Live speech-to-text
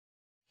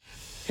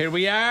Here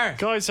we are.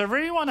 Guys, I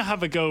really want to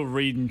have a go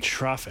reading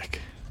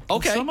traffic.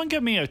 Okay. Can someone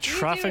give me a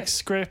traffic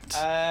script?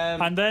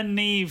 And then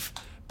Niamh,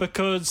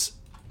 because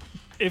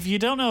if you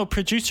don't know,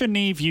 producer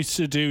Niamh used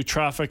to do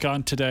traffic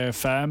on Today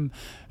FM.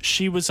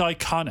 She was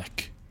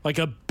iconic. Like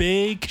a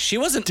big She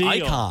was an deal.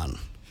 icon.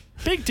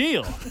 Big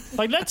deal.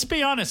 Like, let's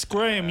be honest,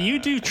 Graham, you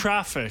do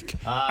traffic,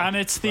 and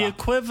it's the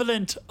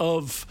equivalent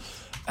of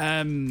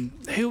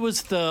who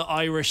was the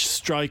Irish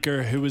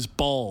striker who was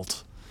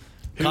bald?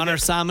 Connor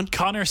Salmon.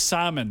 Connor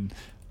Salmon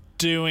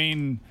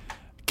doing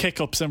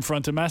kick-ups in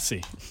front of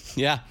Messi.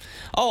 Yeah.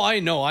 Oh, I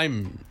know.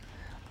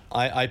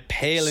 I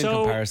pale in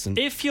comparison.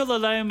 If you'll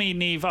allow me,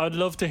 Niamh, I'd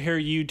love to hear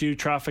you do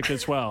traffic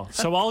as well.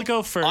 So I'll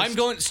go first. I'm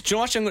going. Do you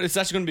know what? It's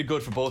actually going to be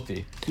good for both of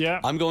you. Yeah.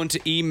 I'm going to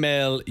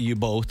email you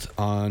both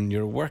on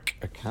your work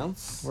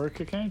accounts. Work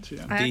account,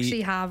 yeah. I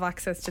actually have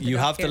access to the You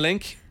doc have the here.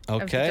 link? Of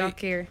the Okay. doc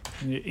here.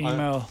 You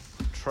email.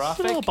 It's a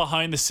Traffic. little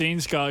behind the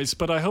scenes, guys,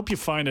 but I hope you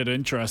find it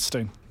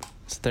interesting.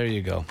 So there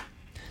you go.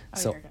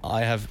 So here we go.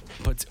 I have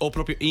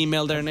open up your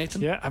email there,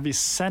 Nathan. Yeah, have you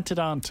sent it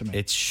on to me?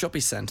 It should be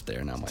sent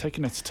there now, Mike.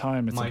 Taking its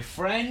time. It's My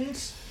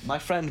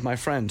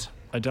friend.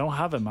 I don't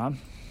have it, man.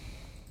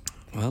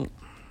 Well,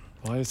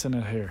 Why isn't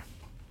it here?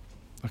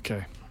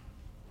 Okay.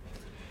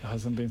 It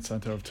hasn't been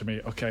sent over to me.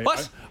 Okay.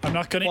 What? I'm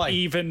not going Why? to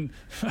even.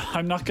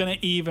 I'm not going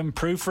to even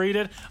proofread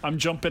it. I'm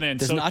jumping in.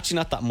 there's actually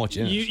not that much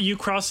in it. you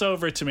cross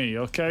over to me,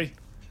 okay?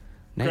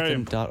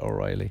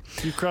 Nathan.O'Reilly.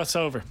 You cross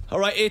over. All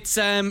right, it's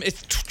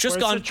just Where's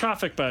gone. the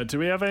traffic bed? Do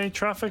we have any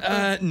traffic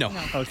bed? No.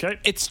 Okay.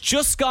 It's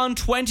just gone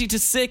 20 to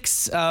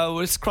 6.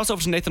 Let's cross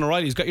over to Nathan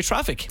O'Reilly. He's got your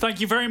traffic. Thank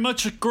you very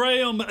much,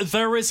 Graham.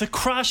 There is a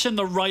crash in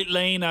the right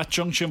lane at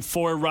Junction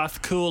 4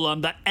 Rathcoole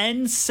on the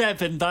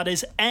N7. That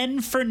is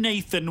N for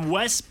Nathan,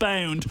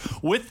 westbound,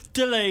 with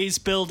delays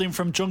building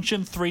from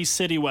Junction 3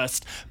 City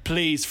West.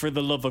 Please, for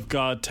the love of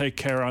God, take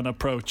care on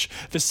approach.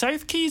 The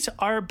South Quays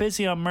are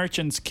busy on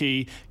Merchants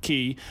Quay.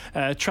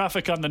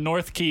 Traffic on the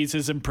North Quays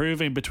is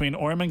improving between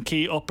Ormond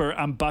Quay Upper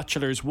and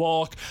Bachelor's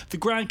Walk. The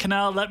Grand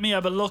Canal, let me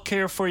have a look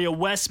here for you.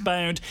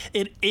 Westbound,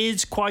 it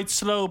is quite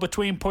slow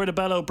between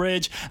Portobello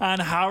Bridge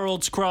and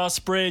Harold's Cross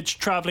Bridge,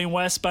 travelling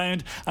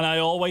westbound. And I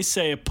always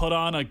say, put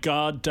on a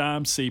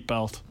goddamn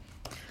seatbelt.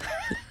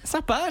 It's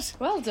not bad.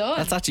 Well done.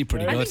 That's actually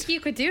pretty I good. think you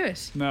could do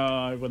it. No,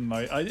 I wouldn't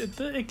like.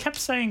 It kept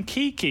saying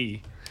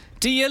Kiki.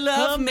 Do you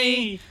love Love me?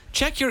 me.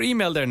 Check your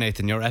email there,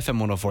 Nathan, your FM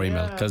 104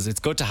 email, because it's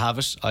good to have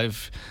it.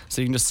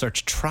 So you can just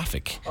search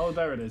traffic. Oh,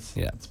 there it is.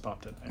 Yeah. It's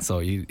popped in there. So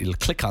you'll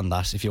click on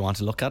that if you want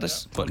to look at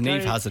it. But Okay.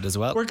 Niamh has it as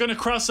well. We're going to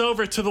cross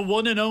over to the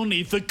one and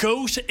only. The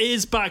goat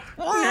is back.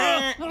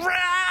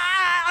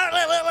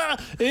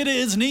 It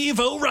is Niamh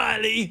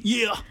O'Reilly.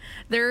 Yeah.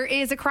 There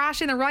is a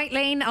crash in the right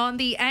lane on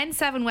the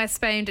N7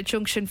 westbound at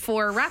Junction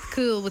 4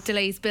 Rathcoole with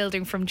delays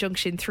building from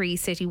Junction 3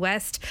 City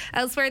West.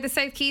 Elsewhere, the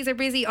South Quays are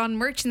busy on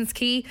Merchants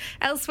Quay.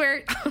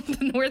 Elsewhere, on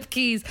the North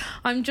Quays,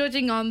 I'm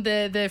judging on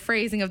the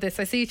phrasing of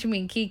this. I see what you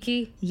mean,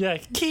 Kiki. Yeah,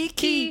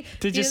 Kiki.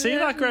 Did you see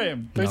that,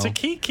 Graham? There's No. a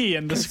Kiki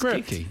in the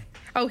script. Kiki.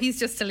 Oh, he's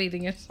just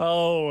deleting it.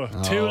 Oh,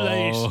 too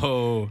late.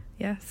 Oh.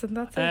 Yeah, so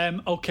that's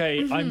it.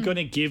 Okay, I'm going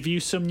to give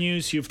you some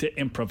news. You have to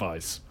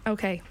improvise.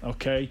 Okay.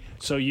 Okay,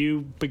 so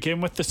you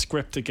begin with the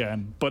script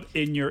again, but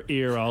in your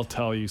ear, I'll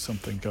tell you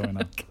something going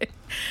on.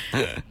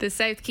 The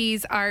South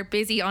Quays are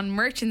busy on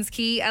Merchants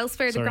Quay.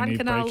 Elsewhere, Sorry, the Grand Niamh,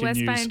 Canal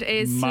breaking westbound news.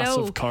 is Massive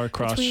slow car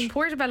crash. between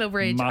Portobello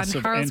Bridge Massive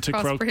and Harold's into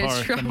Cross Croke Bridge.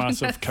 Park. travelling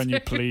Massive. Can you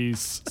westward.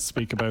 please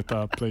speak about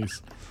that,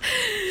 please?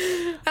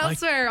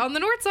 Elsewhere, on the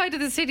north side of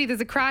the city, there's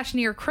a crash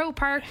near Crow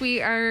Park.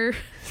 We are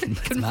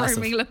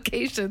confirming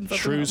locations.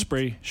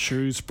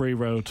 Shrewsbury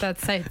Road.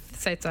 That's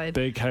south side.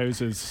 Big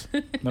houses.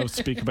 No,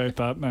 speak about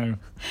that now.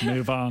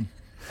 Move on.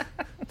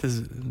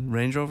 There's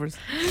Range Rovers.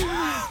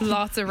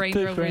 Lots of Range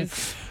Big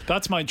Rovers.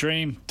 That's my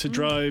dream, to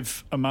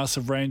drive a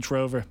massive Range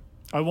Rover.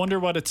 I wonder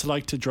what it's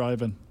like to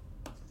drive in.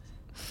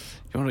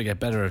 You want to get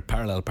better at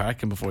parallel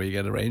parking before you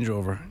get a Range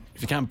Rover.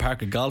 If you can't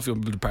park a Golf, you'll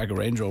be able to park a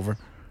Range Rover.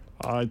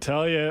 I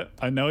tell you,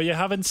 I know you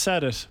haven't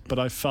said it, but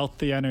I felt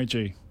the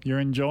energy. You're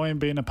enjoying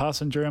being a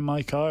passenger in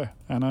my car,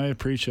 and I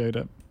appreciate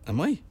it.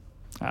 Am I?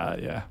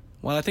 Yeah.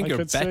 Well, I think you're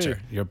could see. better.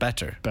 You're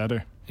better.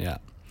 Better. Yeah.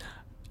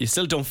 You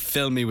still don't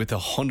fill me with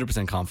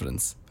 100%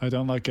 confidence. I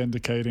don't like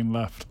indicating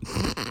left.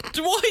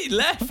 Why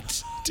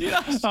left? Do you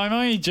not? I'm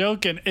only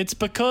joking. It's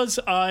because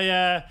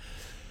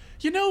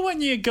you know when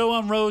you go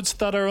on roads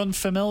that are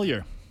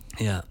unfamiliar,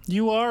 Yeah.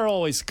 you are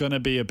always going to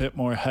be a bit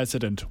more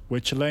hesitant.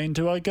 Which lane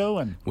do I go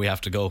in? We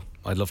have to go.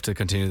 I'd love to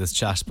continue this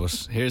chat,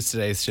 but here's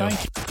today's show.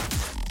 Thank you.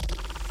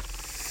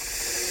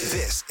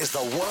 This is the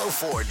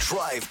 104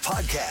 Drive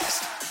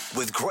Podcast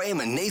with Graham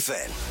and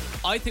Nathan.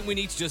 I think we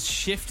need to just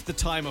shift the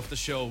time of the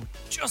show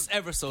just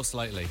ever so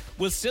slightly.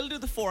 We'll still do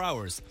the 4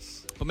 hours,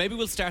 but maybe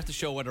we'll start the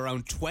show at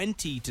around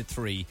 20 to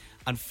 3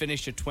 and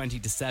finish at 20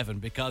 to 7,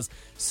 because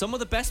some of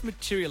the best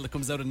material that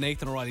comes out of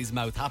Nathan O'Reilly's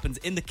mouth happens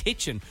in the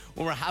kitchen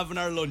when we're having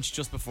our lunch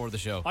just before the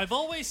show. I've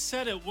always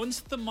said it, once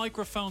the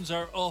microphones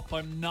are up,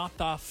 I'm not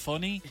that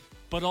funny.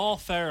 But all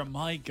fair,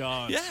 my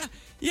God. Yeah,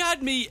 you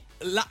had me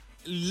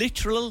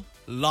literal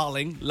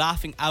lolling,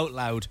 laughing out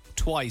loud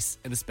twice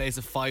in the space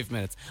of 5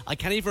 minutes. I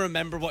can't even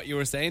remember what you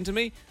were saying to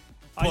me.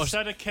 I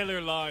said a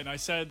killer line. I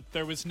said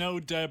there was no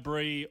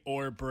debris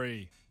or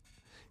brie.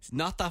 It's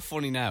not that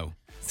funny now.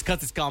 It's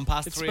because it's gone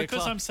past 3 o'clock. It's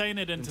because I'm saying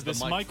it into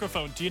this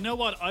microphone. Do you know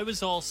what? I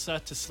was all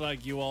set to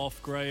slag you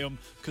off, Graham,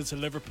 because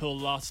Liverpool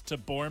lost to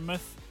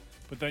Bournemouth,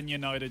 but then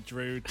United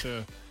drew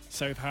to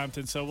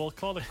Southampton, so we'll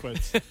call it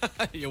quits.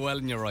 You're well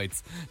in your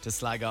rights to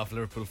slag off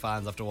Liverpool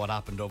fans after what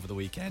happened over the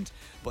weekend.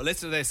 But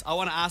listen to this. I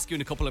want to ask you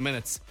in a couple of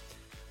minutes.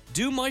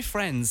 Do my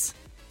friends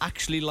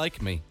actually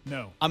like me?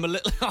 No. I'm a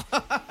little...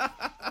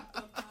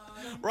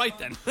 Right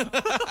then.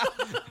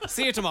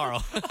 See you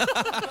tomorrow. It's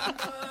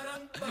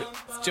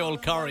Joel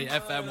Corry,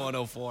 FM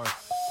 104.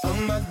 Oh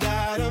my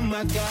God, oh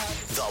my God.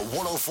 The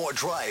 104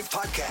 Drive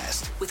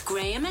Podcast. With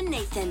Graham and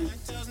Nathan.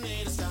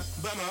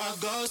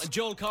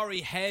 Joel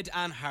Corry, head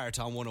and heart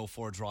on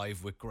 104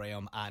 Drive with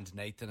Graham and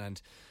Nathan. And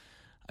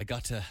I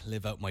got to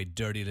live out my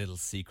dirty little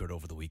secret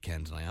over the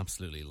weekend, and I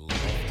absolutely loved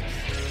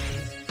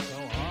it.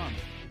 Go on.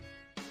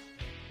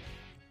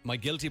 My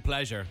guilty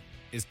pleasure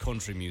is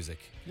country music.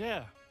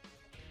 Yeah.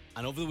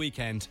 And over the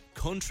weekend,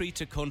 Country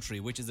to Country,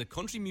 which is a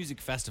country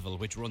music festival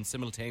which runs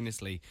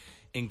simultaneously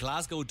in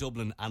Glasgow,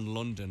 Dublin and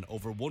London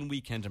over one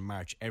weekend in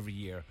March every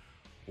year,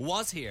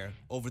 was here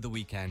over the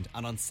weekend.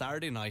 And on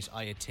Saturday night,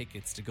 I had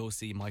tickets to go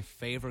see my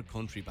favourite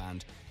country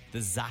band,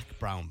 the Zac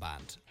Brown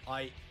Band.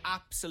 I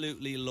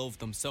absolutely love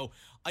them. So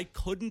I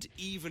couldn't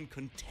even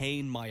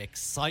contain my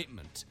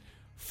excitement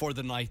for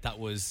the night that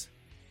was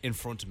in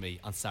front of me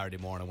on Saturday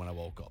morning when I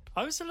woke up.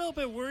 I was a little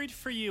bit worried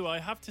for you, I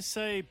have to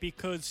say,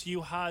 because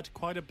you had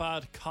quite a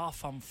bad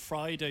cough on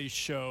Friday's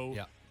show.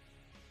 Yeah.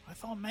 I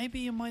thought maybe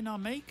you might not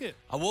make it.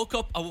 I woke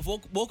up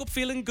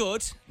feeling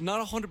good,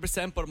 not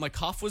 100%, but my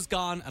cough was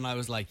gone, and I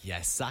was like,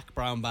 yes, Zac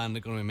Brown Band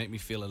are going to make me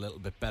feel a little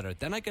bit better.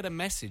 Then I get a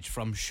message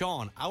from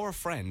Sean, our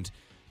friend,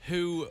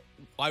 who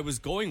I was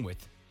going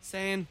with,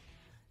 saying,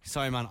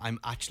 sorry man, I'm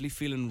actually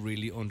feeling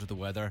really under the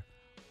weather.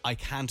 I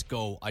can't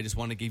go. I just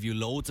want to give you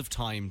loads of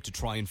time to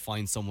try and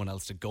find someone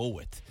else to go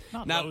with.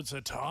 Not loads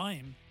of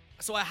time.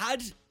 So I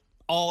had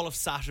all of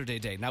Saturday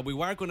day. Now, we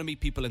were going to meet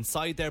people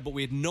inside there, but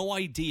we had no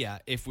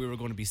idea if we were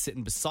going to be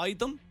sitting beside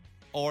them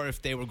or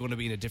if they were going to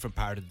be in a different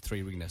part of the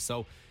Three Arena.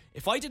 So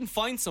if I didn't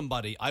find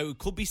somebody, I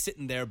could be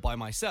sitting there by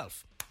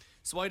myself.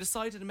 So I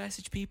decided to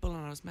message people,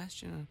 and I was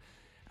messaging,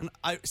 and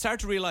I started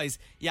to realise,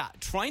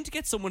 trying to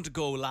get someone to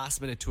go last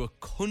minute to a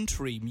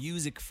country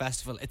music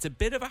festival, it's a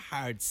bit of a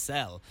hard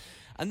sell.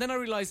 And then I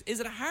realised, is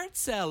it a hard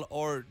sell,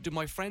 or do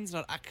my friends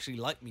not actually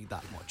like me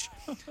that much?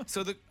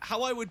 So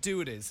how I would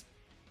do it is,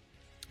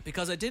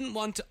 because I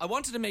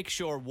wanted to make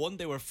sure, one,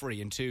 they were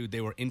free, and two,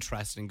 they were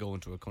interested in going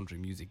to a country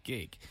music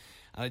gig.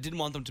 And I didn't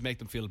want them to make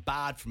them feel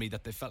bad for me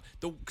that they felt...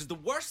 Because the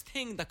worst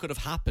thing that could have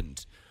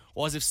happened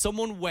was if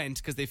someone went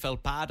because they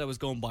felt bad I was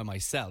going by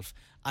myself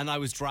and I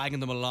was dragging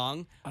them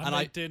along. And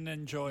I didn't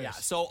enjoy it. Yeah,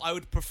 so I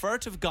would prefer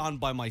to have gone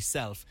by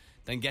myself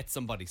than get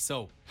somebody.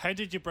 So... How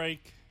did you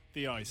break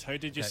the ice? How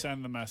did you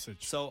send the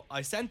message? So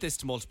I sent this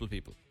to multiple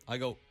people. I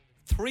go,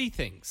 3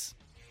 things.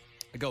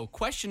 I go,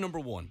 question number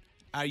 1,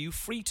 are you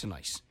free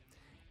tonight?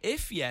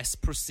 If yes,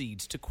 proceed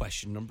to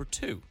question number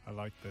 2. I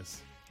like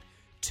this.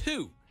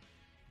 2,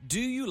 do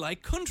you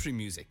like country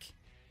music?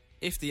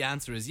 If the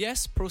answer is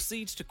yes,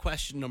 proceed to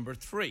question number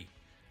 3.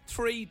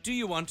 3, do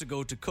you want to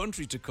go to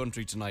country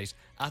tonight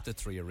at the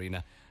Three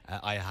Arena?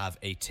 I have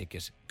a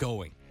ticket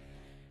going.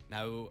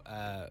 Now,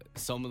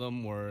 some of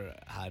them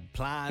had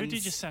plans. Who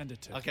did you send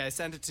it to? Okay, I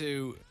sent it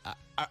to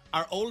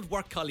our old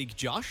work colleague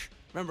Josh.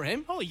 Remember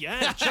him? Oh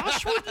yeah,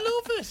 Josh would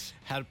love it.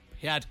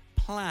 He had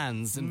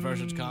plans,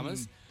 inverted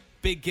commas.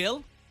 Big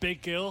Gill.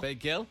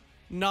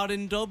 Not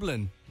in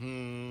Dublin.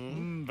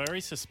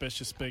 Very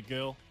suspicious, Big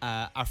Gill.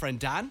 Our friend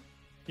Dan.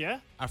 Yeah?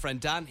 Our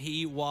friend Dan,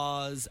 he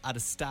was at a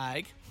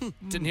stag.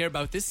 Didn't hear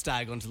about this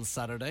stag until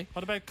Saturday.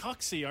 What about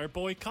Coxie, our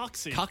boy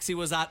Coxie? Coxie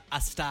was at a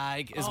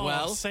stag as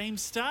well. Same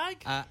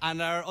stag?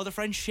 And our other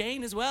friend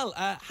Shane as well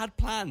had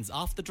plans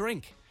off the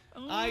drink.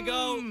 I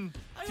go, Do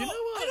you know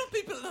what? I don't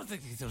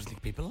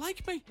think people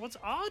like me. What's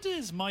odd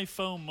is my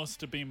phone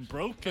must have been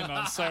broken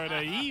on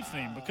Saturday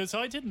evening because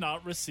I did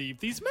not receive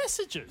these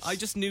messages. I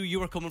just knew you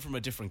were coming from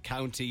a different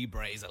county.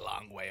 Bray's a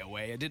long way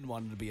away. I didn't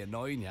want to be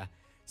annoying you.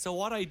 So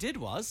what I did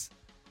was,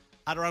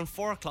 at around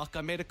 4 o'clock,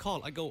 I made a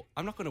call. I go,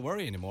 I'm not going to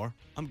worry anymore.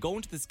 I'm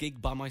going to this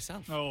gig by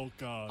myself. Oh,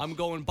 God. I'm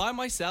going by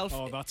myself.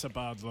 Oh, that's a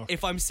bad look.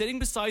 If I'm sitting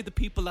beside the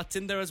people that's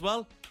in there as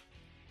well,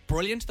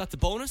 brilliant. That's a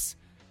bonus.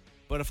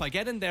 But if I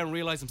get in there and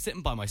realise I'm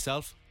sitting by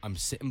myself, I'm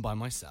sitting by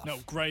myself. No,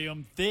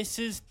 Graham, this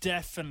is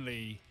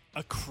definitely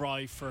a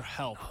cry for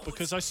help.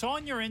 Because I saw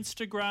on your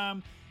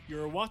Instagram, you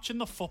were watching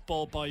the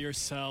football by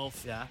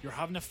yourself. Yeah. You're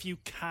having a few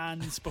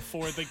cans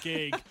before the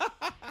gig.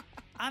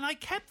 And I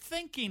kept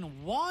thinking,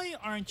 why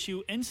aren't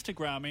you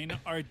Instagramming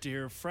our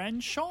dear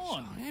friend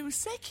Sean? I was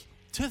sick.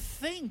 To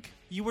think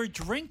you were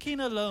drinking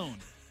alone.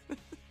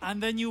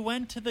 And then you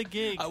went to the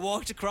gig. I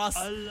walked across.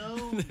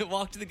 Alone. I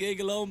walked to the gig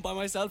alone by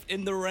myself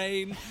in the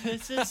rain.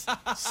 This is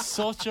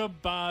such a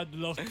bad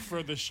look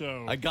for the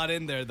show. I got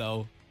in there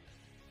though.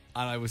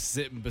 and I was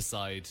sitting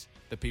beside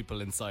the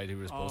people inside who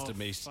were supposed to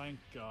meet. Thank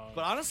God.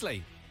 But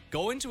honestly,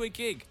 going to a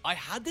gig, I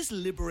had this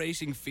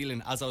liberating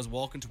feeling as I was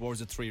walking towards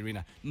the 3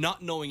 Arena,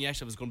 not knowing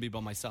yet I was going to be by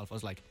myself. I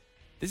was like,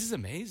 this is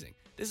amazing.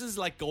 This is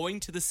like going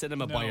to the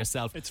cinema by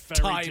yourself. It's very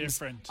times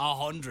different.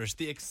 100.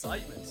 The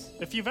excitement.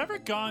 If you've ever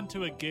gone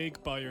to a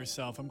gig by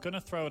yourself, I'm going to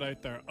throw it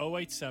out there.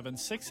 087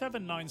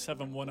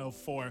 6797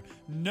 104.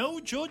 No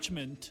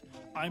judgment.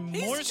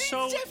 He's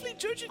definitely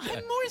judging you.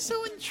 I'm more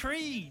so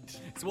intrigued.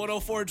 It's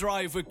 104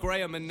 Drive with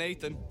Graham and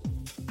Nathan.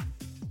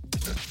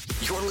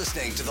 You're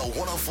listening to the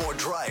 104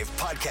 Drive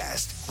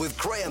podcast with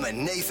Graham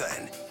and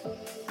Nathan.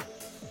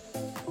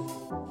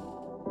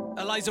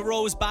 Eliza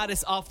Rose,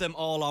 baddest of them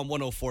all on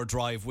 104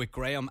 Drive with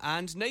Graham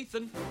and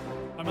Nathan.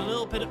 I'm a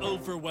little bit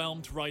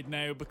overwhelmed right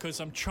now because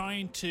I'm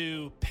trying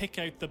to pick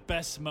out the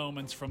best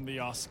moments from the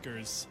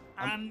Oscars.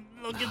 And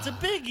look, it's a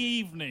big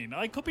evening.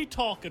 I could be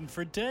talking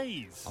for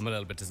days. I'm a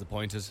little bit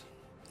disappointed.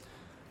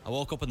 I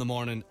woke up in the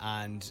morning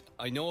and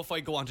I know if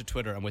I go onto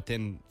Twitter and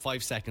within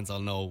 5 seconds I'll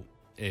know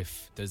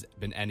if there's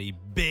been any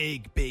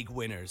big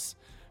winners.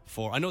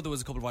 I know there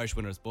was a couple of Irish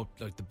winners, but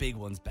like the big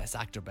ones, Best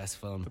Actor, Best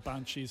Film. The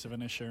Banshees of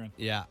Inisherin.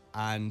 Yeah,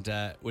 and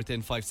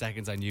within 5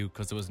 seconds I knew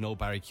because there was no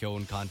Barry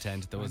Keoghan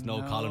content, there was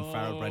no Colin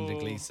Farrell, Brendan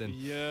Gleeson.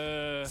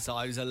 Yeah. So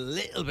I was a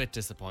little bit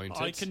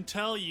disappointed. I can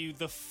tell you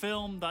the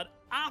film that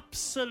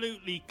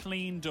absolutely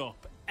cleaned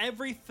up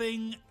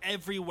everything,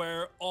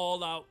 everywhere,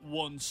 all at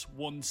once,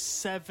 won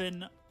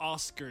 7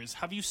 Oscars.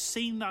 Have you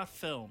seen that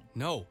film?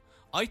 No.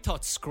 I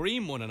thought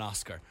Scream won an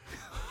Oscar.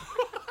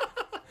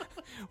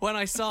 When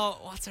I saw,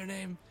 what's her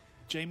name?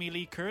 Jamie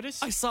Lee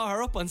Curtis? I saw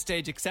her up on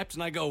stage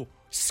accepting. I go,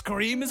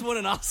 Scream has won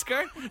an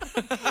Oscar?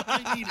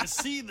 I need to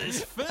see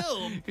this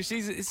film.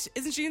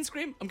 Isn't she in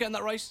Scream? I'm getting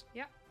that right?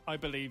 Yeah. I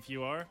believe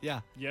you are. Yeah.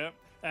 Yeah.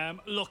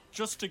 Look,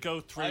 just to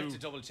go through I have to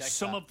double-check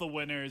some that. of the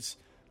winners.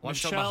 Why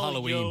don't you talk about Michelle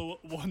Halloween?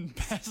 Yeoh won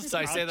Best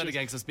Sorry, say that Actress.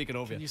 again because I'm speaking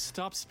over Can you. you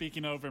stop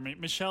speaking over me?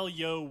 Michelle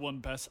Yeoh won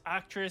Best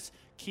Actress.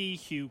 Ki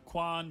Hugh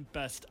Kwan,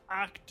 Best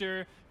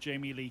Actor.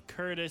 Jamie Lee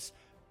Curtis,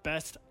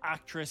 Best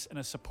Actress in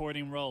a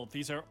Supporting Role.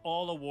 These are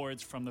all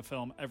awards from the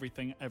film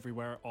Everything,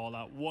 Everywhere, All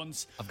at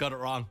Once. I've got it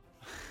wrong.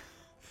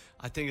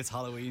 I think it's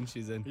Halloween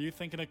she's in. Are you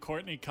thinking of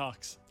Courtney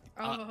Cox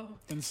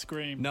in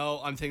Scream?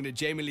 No, I'm thinking of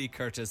Jamie Lee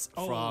Curtis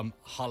from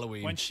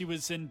Halloween. When she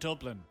was in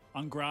Dublin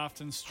on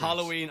Grafton Street.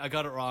 Halloween, I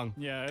got it wrong.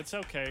 Yeah, it's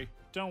okay.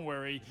 Don't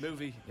worry.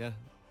 Movie, yeah.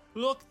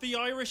 Look, the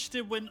Irish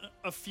did win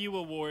a few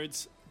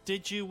awards.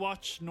 Did you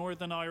watch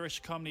Northern Irish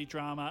comedy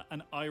drama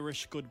An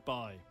Irish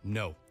Goodbye?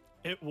 No.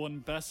 It won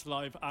Best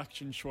Live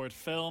Action Short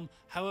Film.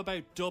 How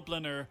about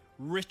Dubliner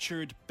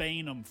Richard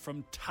Bainham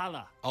from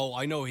Tala? Oh,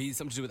 I know. He's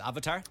something to do with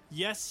Avatar?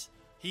 Yes,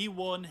 he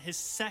won his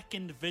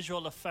 2nd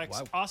visual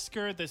effects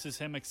Oscar. This is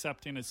him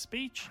accepting his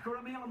speech.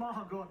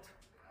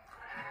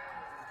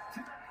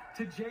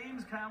 To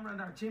James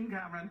Cameron, or Jim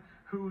Cameron,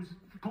 whose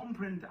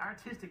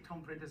artistic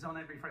thumbprint is on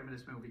every frame of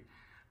this movie.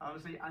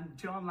 Obviously, and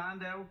John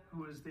Landau,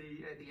 who was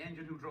the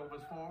engine who drove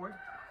us forward.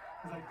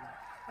 It's like,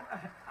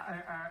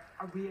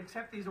 we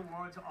accept these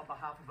awards on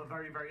behalf of a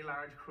very, very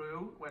large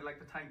crew. We'd like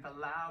to thank the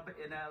Lab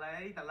in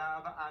LA, the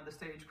Lab and the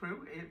stage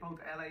crew, in both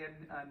LA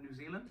and New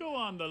Zealand. Go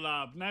on, the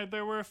Lab. Now,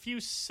 there were a few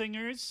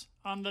singers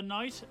on the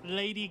night.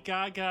 Lady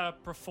Gaga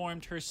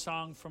performed her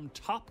song from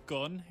Top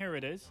Gun. Here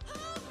it is.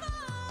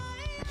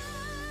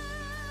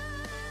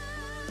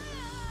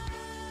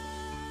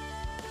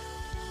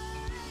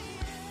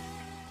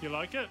 Do you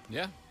like it?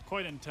 Yeah.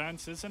 Quite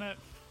intense, isn't it?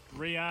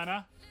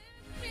 Rihanna.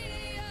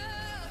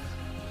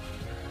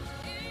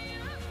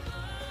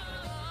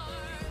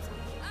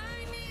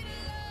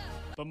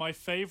 But my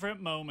favourite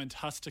moment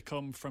has to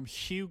come from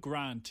Hugh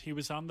Grant. He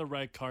was on the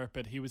red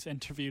carpet. He was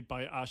interviewed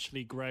by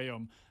Ashley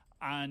Graham.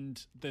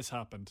 And this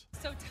happened.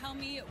 So tell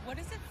me, what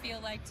does it feel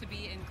like to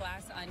be in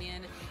Glass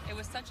Onion? It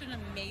was such an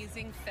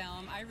amazing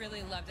film. I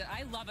really loved it.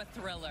 I love a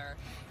thriller.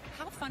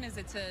 How fun is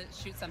it to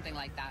shoot something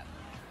like that?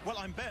 Well,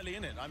 I'm barely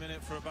in it. I'm in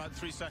it for about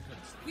 3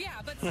 seconds.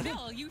 Yeah, but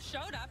still, you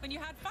showed up and you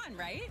had fun,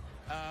 right?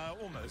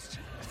 Almost.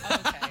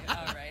 Okay,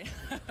 all right.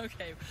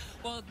 Okay.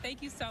 Well,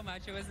 thank you so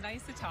much. It was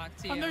nice to talk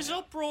to you. And there's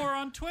uproar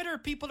on Twitter.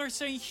 People are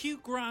saying Hugh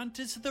Grant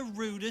is the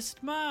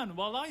rudest man.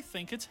 Well, I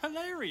think it's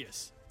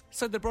hilarious.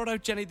 So they brought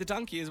out Jenny the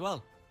Donkey as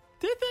well.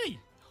 Did they?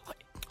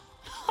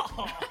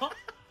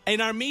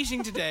 In our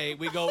meeting today,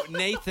 we go,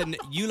 Nathan,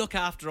 you look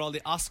after all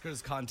the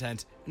Oscars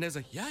content. And I was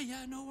like,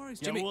 yeah, no worries.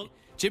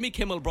 Jimmy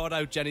Kimmel brought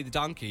out Jenny the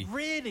Donkey.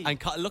 Really? And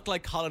it looked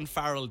like Colin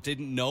Farrell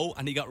didn't know,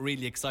 and he got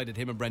really excited,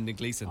 him and Brendan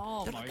Gleeson.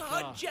 Oh, They're my like,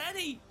 God. Oh,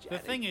 Jenny! The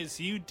thing is,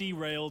 you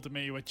derailed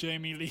me with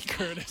Jamie Lee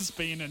Curtis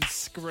being in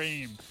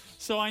Scream.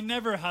 So I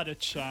never had a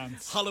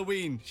chance.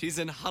 Halloween. She's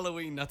in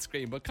Halloween, not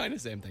Scream, but kind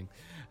of same thing.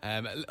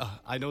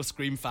 I know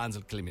Scream fans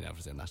will kill me now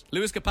for saying that.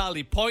 Lewis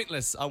Capaldi,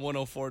 Pointless on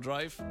 104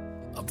 Drive.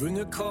 I bring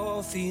her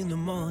coffee in the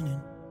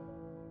morning.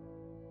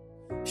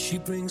 She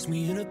brings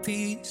me in a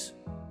piece.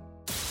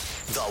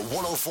 The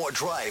 104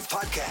 Drive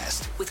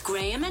podcast with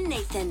Graham and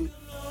Nathan.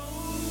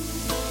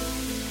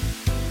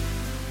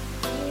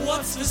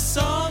 What's the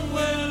song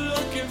we're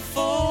looking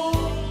for?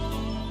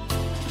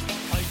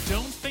 I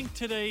don't think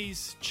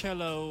today's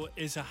cello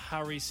is a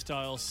Harry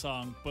Styles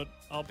song, but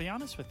I'll be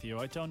honest with you,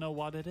 I don't know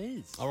what it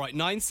is. All right,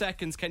 9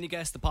 seconds. Can you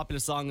guess the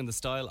popular song in the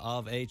style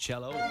of a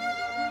cello?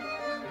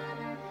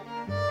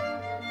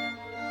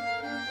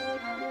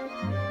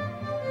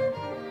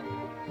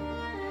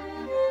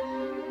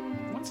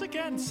 Once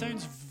again,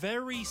 sounds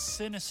very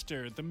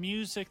sinister. The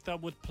music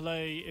that would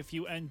play if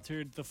you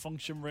entered the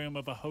function room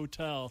of a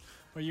hotel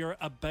where you're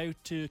about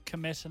to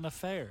commit an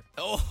affair.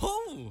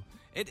 Oh,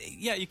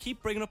 yeah, you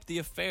keep bringing up the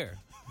affair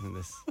in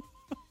this.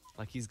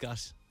 Like he's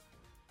got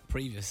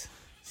previous.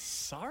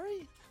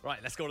 Sorry? Right,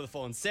 let's go to the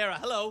phone. Sarah,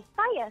 hello.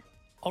 Hiya.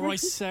 All right,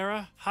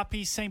 Sarah,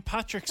 happy St.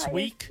 Patrick's Hiya.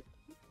 week.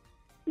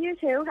 You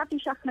too. Happy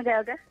Shock na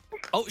Gaeilge.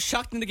 Oh,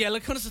 shocked in the gala.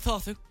 Couldn't have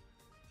thought to.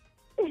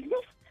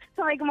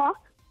 So I come off.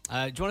 Do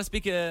you want to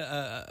speak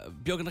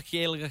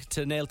Biogan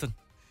to Nailton?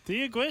 Do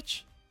you,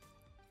 Gwitch?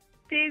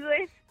 Do you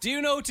good? Do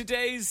you know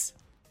today's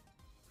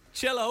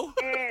cello?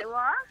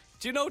 What?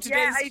 Do you know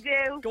today's?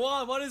 Yeah, I do. Go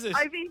on, what is it?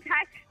 I've been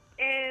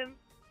texted.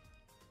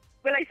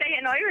 Will I say it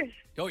in Irish?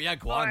 Oh, yeah,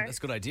 go on. Or- That's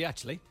a good idea,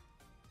 actually.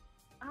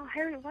 Oh,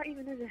 Harry, what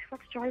even is it?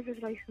 What's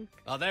driver's license?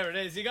 Oh, there it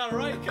is. You got it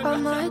right.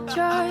 On my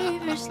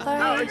driver's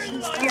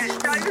license. Yeah,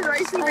 driver's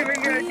license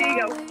with your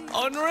ego.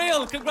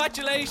 Unreal.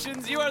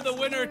 Congratulations. You are the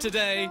winner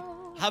today.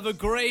 Have a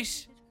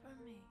great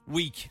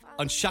week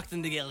on Shocked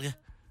in the Gaeilge.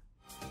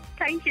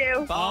 Thank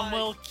you. Bye.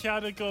 Well,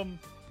 Cadogan.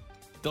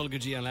 Dulga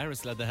G and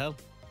Laris led the hell.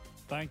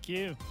 Thank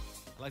you.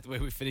 I like the way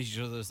we finish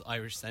each other's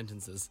Irish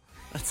sentences.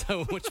 That's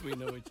how much we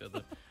know each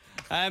other.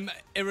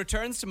 It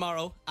returns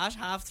tomorrow at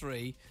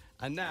 3:30.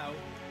 And now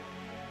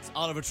it's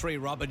Oliver Tree,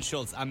 Robin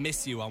Schultz. I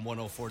miss you on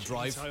 104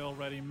 Drive. I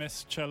already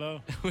missed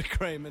cello. With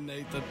Graham and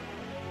Nathan.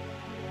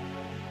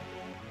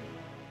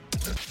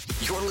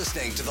 You're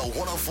listening to the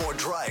 104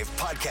 Drive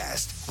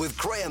podcast with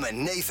Graham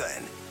and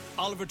Nathan.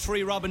 Oliver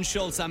Tree, Robin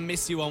Schultz. I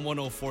miss you on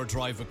 104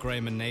 Drive with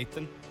Graham and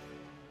Nathan.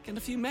 Getting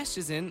a few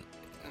messages in.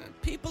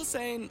 People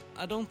saying,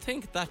 I don't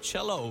think that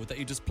cello that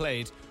you just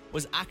played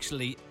was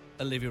actually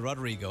Olivia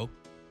Rodrigo.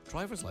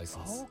 Driver's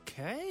license.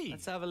 Okay.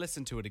 Let's have a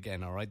listen to it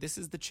again, all right? This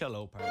is the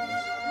cello part of it.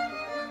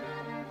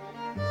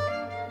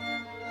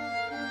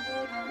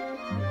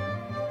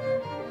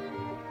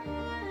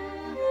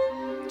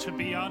 To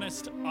be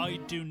honest, I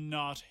do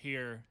not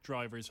hear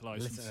driver's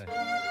license.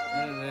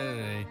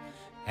 Listen.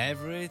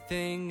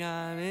 Everything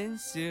I'm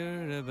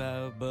insecure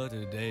about, but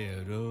today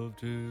I drove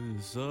to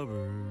the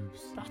suburbs.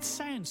 That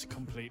sounds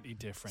completely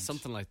different.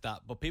 Something like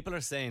that. But people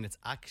are saying it's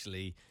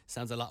actually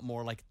sounds a lot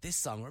more like this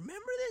song.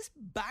 Remember this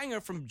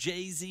banger from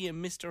Jay-Z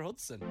and Mr.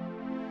 Hudson?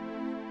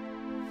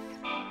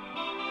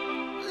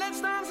 Let's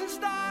dance in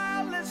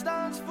style, let's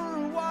dance for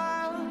a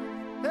while.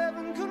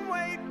 Heaven can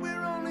wait,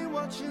 we're only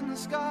watching the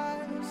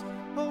skies.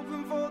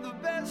 Hoping for the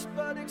best,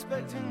 but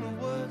expecting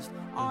the worst.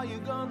 Are you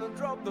gonna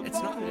drop the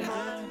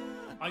bomb?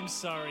 I'm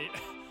sorry.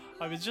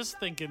 I was just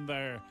thinking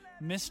there,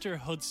 Mr.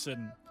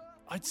 Hudson,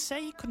 I'd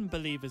say he couldn't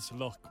believe his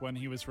luck when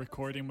he was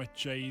recording with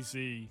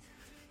Jay-Z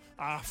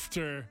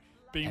after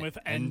being with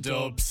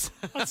N-Dubs.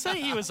 I'd say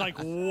he was like,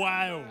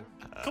 wow.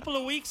 A couple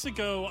of weeks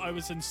ago, I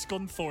was in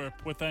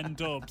Scunthorpe with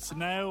N-Dubs.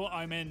 Now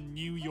I'm in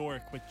New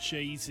York with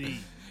Jay-Z.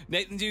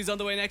 Nathan's News on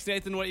the way next.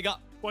 Nathan, what you got?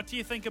 What do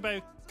you think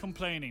about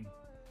complaining?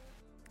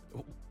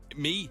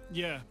 Me?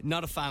 Yeah.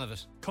 Not a fan of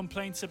it.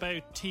 Complaints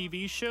about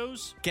TV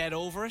shows? Get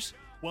over it.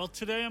 Well,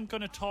 today I'm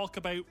going to talk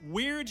about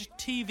weird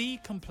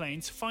TV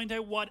complaints, find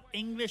out what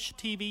English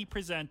TV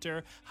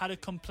presenter had a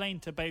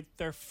complaint about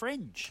their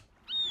fringe.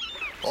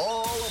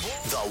 All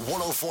aboard the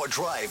 104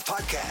 Drive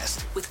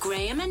podcast with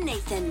Graham and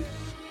Nathan.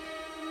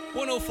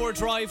 104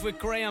 Drive with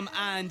Graham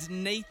and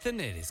Nathan.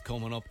 It is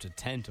coming up to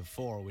 10 to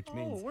 4, which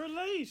means we're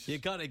late. you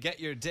got to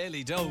get your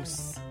daily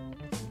dose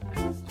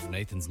of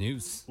Nathan's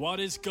News. What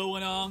is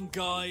going on,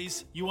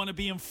 guys? You want to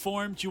be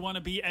informed? You want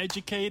to be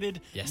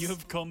educated? Yes. You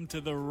have come to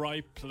the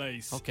right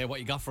place. Okay, what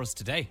you got for us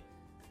today?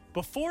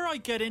 Before I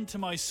get into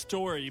my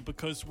story,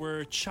 because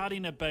we're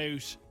chatting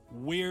about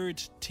weird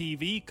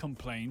TV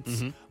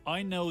complaints,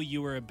 I know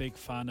you are a big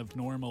fan of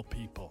Normal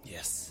People.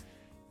 Yes.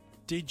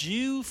 Did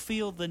you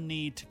feel the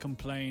need to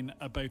complain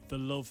about the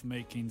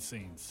love-making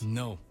scenes?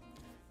 No.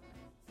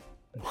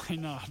 Why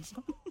not?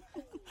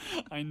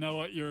 I know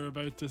what you're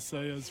about to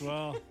say as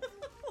well.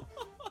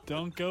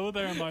 Don't go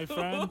there, my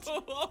friend.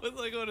 What was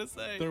I going to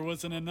say? There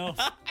wasn't enough.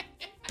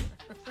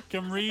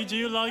 Can read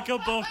you like a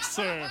book,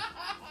 sir.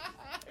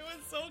 It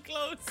was so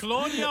close.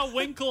 Claudia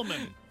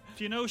Winkleman.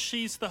 Do you know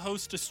she's the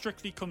host of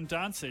Strictly Come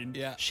Dancing?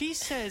 Yeah. She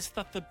says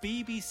that the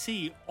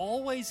BBC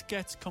always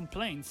gets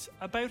complaints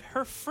about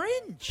her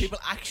fringe. People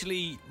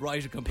actually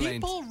write a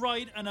complaint. People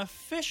write an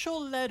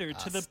official letter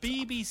to the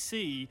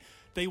BBC.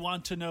 They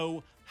want to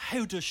know,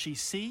 how does she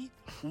see?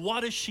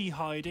 What is she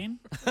hiding?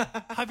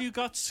 Have you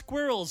got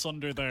squirrels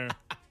under there?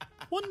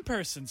 One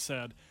person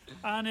said,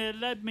 and it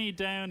led me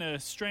down a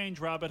strange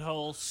rabbit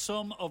hole.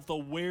 Some of the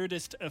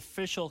weirdest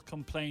official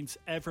complaints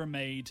ever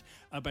made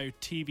about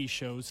TV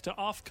shows to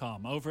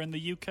Ofcom over in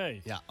the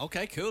UK. Yeah,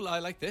 okay, cool. I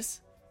like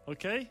this.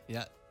 Okay?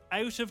 Yeah.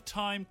 Out of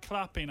time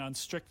clapping on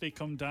Strictly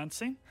Come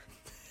Dancing.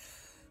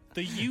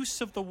 The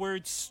use of the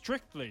word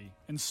strictly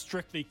in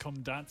Strictly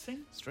Come Dancing.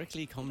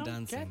 Strictly Come I don't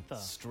Dancing. get that.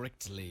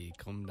 Strictly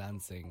Come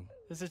Dancing.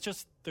 Is it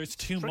just there's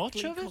too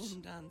much of it? Strictly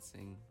Come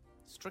Dancing.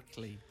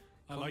 Strictly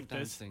I Come like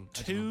Dancing.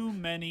 this. Too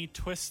many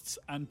twists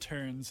and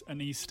turns in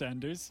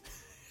EastEnders.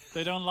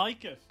 They don't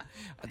like it.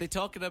 Are they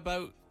talking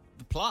about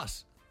the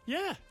plot?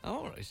 Yeah.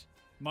 All right.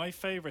 My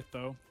favourite,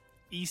 though,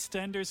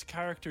 EastEnders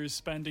characters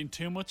spending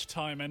too much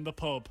time in the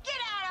pub. Get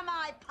out of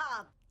my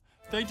pub!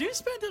 They do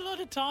spend a lot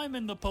of time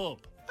in the pub.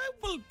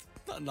 Well,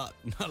 not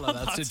a lot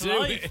else to That's do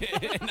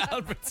life. in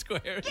Albert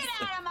Square. Get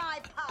out of my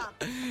pub!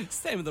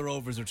 Same with the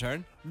Rovers'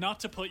 return. Not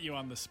to put you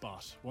on the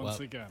spot once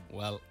again.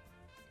 Well,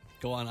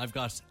 go on. I'm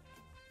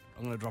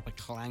going to drop a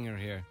clanger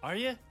here. Are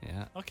you?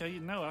 Yeah. Okay,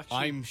 no, actually.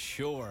 I'm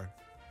sure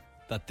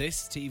that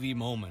this TV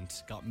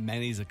moment got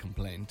many's a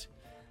complaint.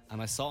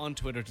 And I saw on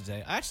Twitter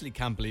today, I actually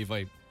can't believe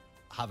I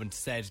haven't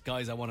said,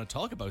 guys, I want to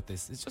talk about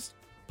this. It's just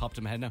popped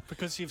in my head now.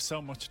 Because you've so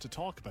much to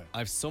talk about. I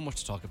have so much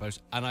to talk about,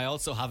 and I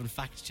also haven't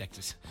fact-checked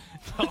it.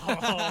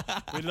 Oh,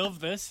 we love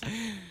this.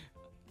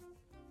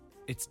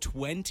 It's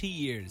 20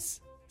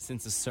 years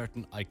since a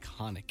certain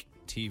iconic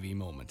TV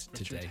moment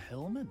Richard today.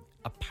 Hillman?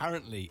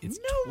 Apparently, it's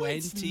No, 20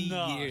 it's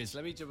not. years.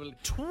 Let me double.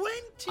 20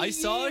 I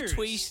saw a years?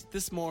 tweet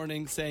this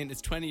morning saying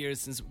it's 20 years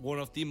since one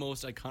of the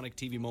most iconic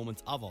TV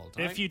moments of all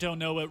time. If you don't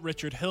know it,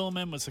 Richard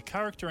Hillman was a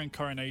character in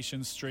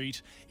Coronation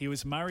Street. He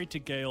was married to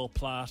Gail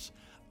Platt,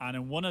 and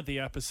in one of the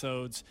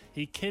episodes,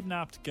 he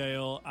kidnapped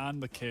Gail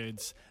and the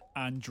kids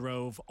and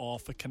drove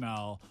off a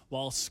canal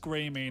while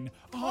screaming,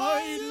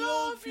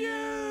 I love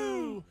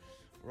you!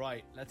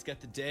 Right, let's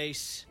get the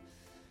date.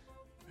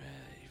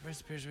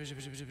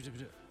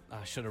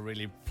 I should have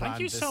really planned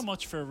Thank you this. so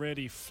much for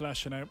really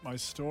fleshing out my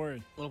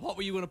story. Well, what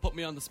were you going to put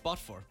me on the spot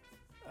for?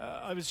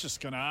 I was just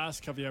going to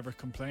ask, have you ever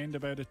complained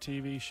about a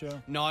TV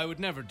show? No, I would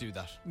never do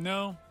that.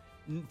 No.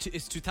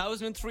 It's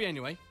 2003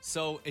 anyway,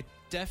 so it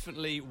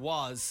definitely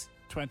was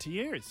 20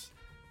 years.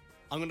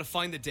 I'm going to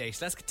find the date.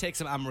 Let's take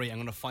some Amory. I'm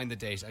going to find the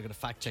date. I'm going to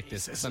fact check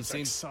this. This I'm is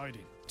seeing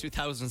exciting.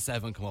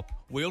 2007 come up.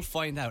 We'll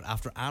find out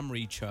after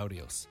Amory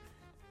Chaudios.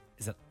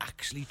 Is it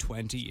actually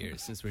 20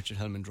 years since Richard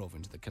Hillman drove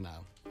into the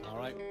canal? All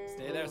right,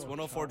 stay there. It's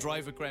 104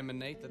 Drive with Graham and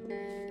Nathan.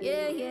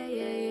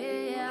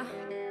 Yeah.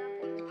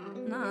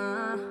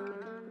 Nah.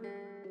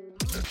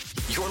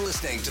 You're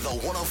listening to the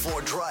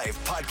 104 Drive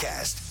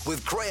podcast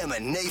with Graham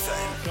and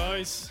Nathan.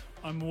 Guys,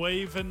 I'm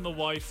waving the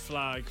white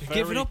flag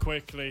giving very up?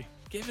 quickly.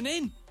 Giving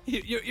in.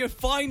 You're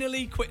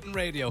finally quitting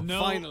radio. No,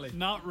 Finally.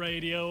 not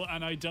radio,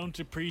 and I don't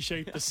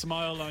appreciate the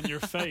smile on your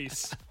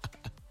face.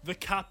 The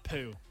cat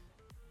poo.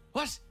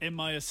 What? In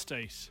my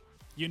estate.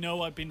 You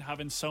know I've been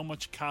having so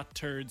much cat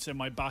turds in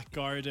my back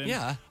garden.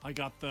 Yeah. I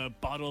got the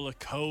bottle of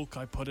Coke,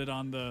 I put it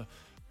on the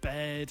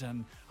bed,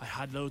 and I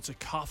had loads of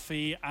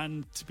coffee,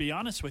 and to be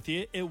honest with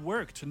you, it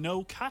worked.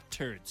 No cat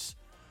turds.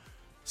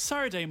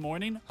 Saturday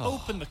morning,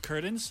 open the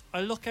curtains,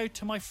 I look out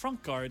to my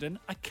front garden,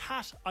 a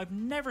cat I've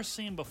never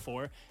seen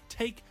before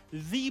take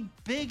the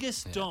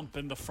biggest dump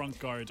in the front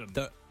garden.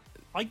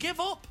 I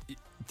give up.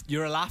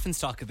 You're a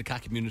laughingstock of the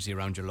cat community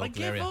around your local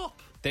give area. up.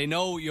 They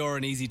know you're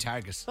an easy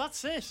target.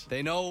 That's it.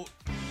 They know.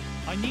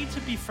 I need to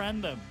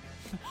befriend them.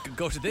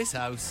 Go to this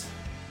house,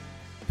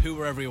 poo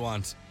wherever you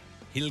want.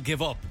 He'll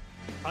give up.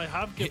 I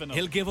have given up.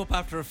 He'll give up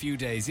after a few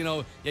days. You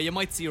know, yeah, you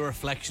might see a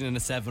reflection in a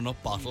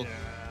 7-Up bottle. Yeah.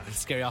 It'll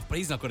scare you off, but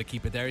he's not going to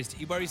keep it there.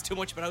 He worries too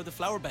much about how the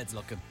flower bed's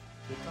looking.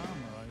 You're damn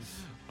right.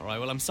 All right,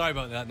 well, I'm sorry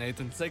about that,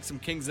 Nathan. Let's take some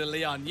Kings of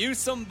Leon. You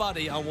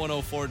somebody on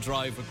 104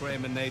 Drive with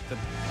Graham and Nathan.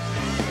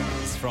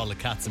 This is for all the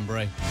cats in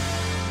Bray.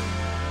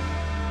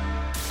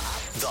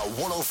 The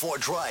 104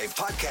 Drive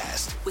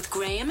podcast With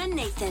Graham and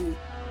Nathan.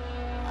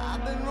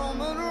 I've been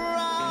roaming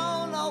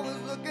around, always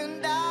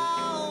looking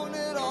down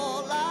at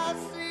all I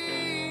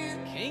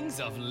see.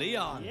 Kings of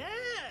Leon. Yeah.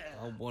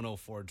 On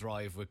 104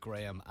 Drive with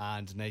Graham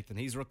and Nathan.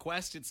 He's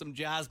requested some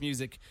jazz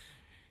music.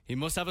 He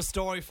must have a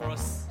story for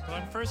us. But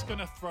I'm first going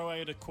to throw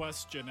out a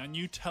question, and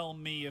you tell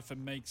me if it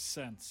makes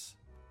sense.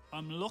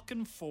 I'm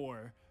looking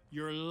for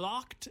your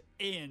locked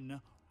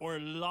in or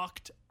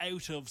locked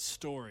out of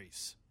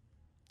stories.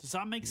 Does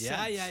that make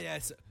sense? Yeah.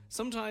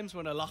 Sometimes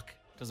when a lock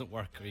doesn't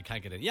work or you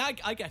can't get in. Yeah,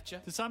 I get you.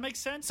 Does that make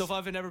sense? So if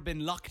I've never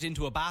been locked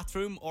into a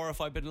bathroom or if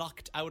I've been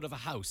locked out of a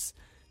house,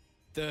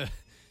 the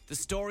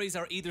stories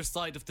are either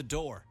side of the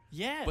door.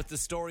 Yeah. But the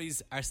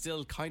stories are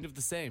still kind of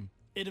the same.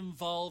 It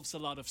involves a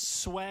lot of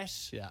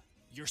sweat. Yeah.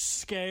 You're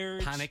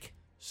scared. Panic.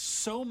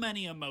 So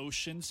many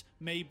emotions.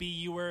 Maybe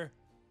you were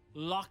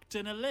locked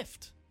in a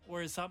lift.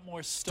 Or is that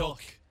more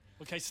stuck?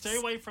 Okay, stay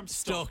away from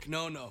stuck.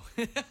 No.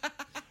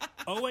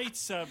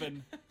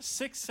 087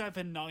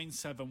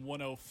 6797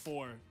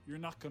 104. You're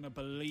not going to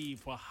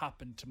believe what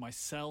happened to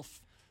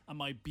myself and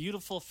my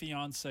beautiful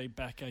fiance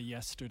Becca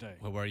yesterday.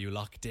 Well, were you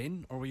locked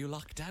in or were you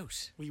locked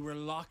out? We were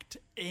locked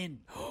in.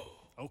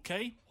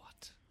 Okay?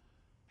 What?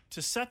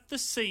 To set the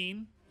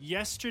scene,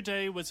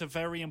 yesterday was a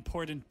very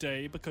important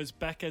day because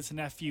Becca's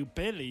nephew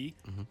Billy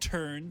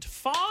turned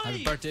 5.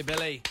 Happy birthday,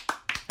 Billy.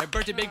 Happy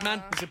birthday, big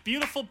man. He's a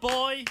beautiful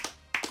boy,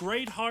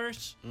 great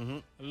heart.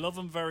 I love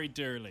him very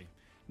dearly.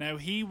 Now,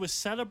 he was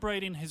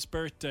celebrating his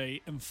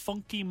birthday in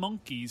Funky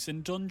Monkeys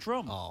in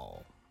Dundrum.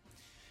 Oh,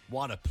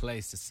 what a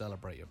place to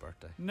celebrate your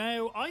birthday.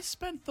 Now, I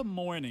spent the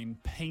morning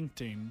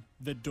painting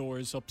the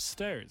doors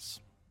upstairs.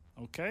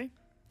 Okay?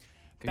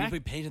 Can you be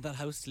painting that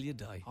house till you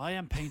die? I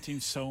am painting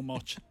so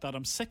much that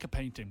I'm sick of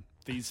painting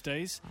these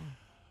days.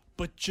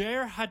 But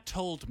Jer had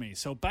told me,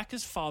 so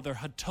Becca's father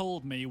had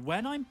told me,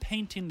 when I'm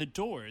painting the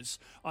doors,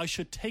 I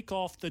should take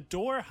off the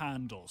door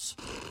handles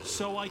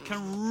so I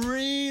can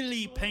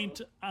really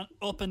paint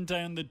up and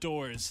down the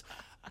doors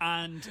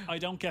and I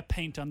don't get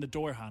paint on the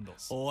door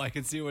handles. Oh, I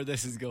can see where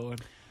this is going.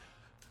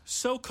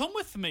 So come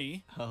with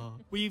me.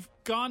 We've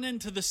gone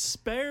into the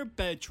spare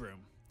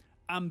bedroom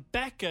and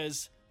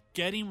Becca's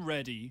getting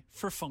ready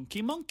for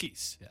Funky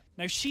Monkeys. Yeah.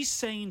 Now she's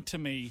saying to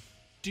me,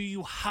 do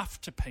you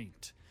have to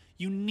paint?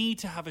 You need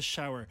to have a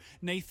shower.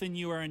 Nathan,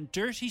 you are in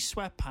dirty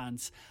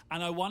sweatpants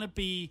and I want to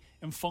be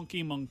in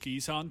Funky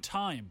Monkeys on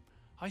time.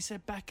 I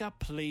said, Becca,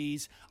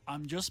 please,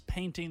 I'm just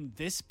painting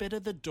this bit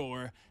of the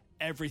door.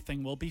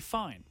 Everything will be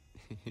fine.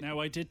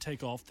 Now, I did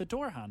take off the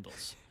door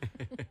handles.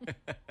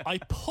 I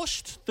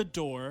pushed the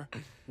door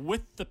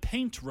with the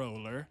paint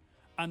roller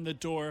and the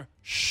door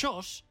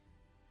shut.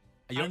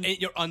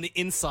 You're on the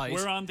inside.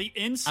 We're on the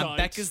inside. And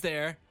Becca's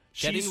there.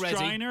 Getting She's ready.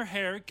 drying her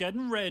hair,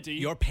 getting ready.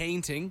 You're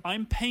painting.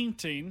 I'm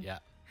painting. Yeah.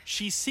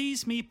 She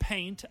sees me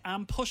paint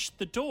and push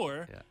the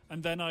door. Yeah.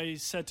 And then I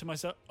said to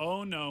myself,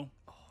 oh no.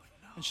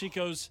 And she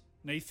goes,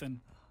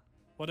 Nathan,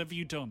 what have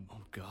you done?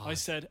 Oh, God. I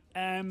said,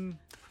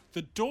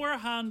 the door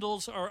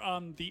handles are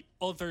on the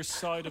other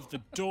side of the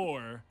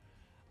door.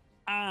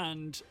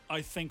 And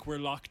I think we're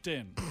locked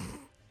in.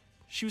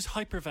 She was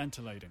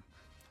hyperventilating.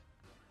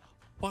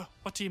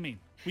 What do you mean?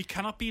 We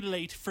cannot be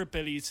late for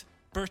Billy's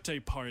birthday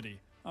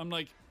party. I'm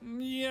like,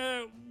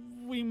 yeah,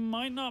 we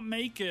might not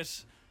make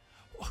it.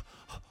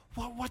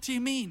 What do you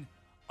mean?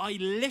 I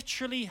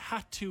literally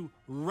had to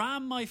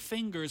ram my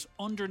fingers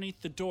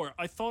underneath the door.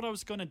 I thought I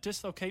was going to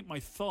dislocate my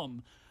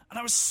thumb. And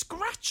I was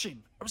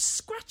scratching.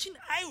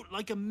 Out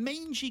like a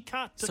mangy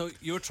cat. So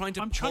you're trying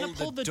to I'm trying to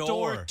pull the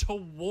door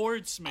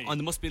towards me. And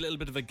there must be a little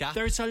bit of a gap.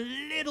 There's a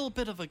little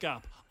bit of a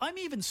gap. I'm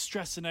even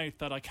stressing out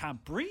that I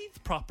can't breathe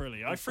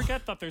properly. I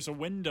forget that there's a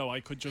window I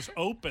could just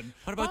open.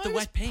 What about the I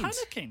was wet paint?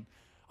 Panicking.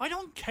 I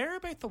don't care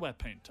about the wet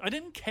paint. I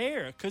didn't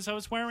care because I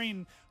was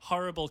wearing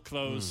horrible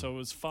clothes, so it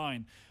was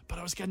fine. But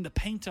I was getting the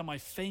paint on my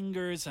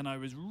fingers and I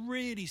was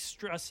really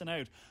stressing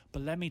out.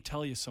 But let me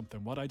tell you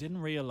something. What I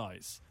didn't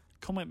realize,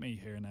 come with me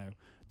here now.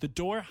 The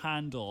door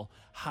handle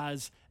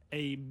has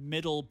a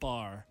middle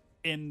bar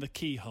in the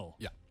keyhole.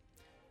 Yeah.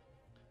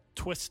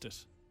 Twist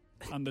it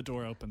and the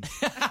door opens.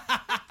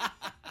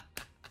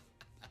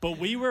 But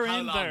we were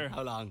in there.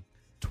 How long?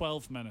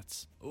 12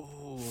 minutes.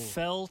 Ooh.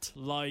 Felt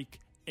like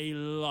a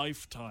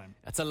lifetime.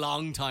 That's a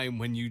long time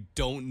when you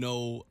don't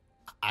know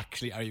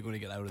actually are you going to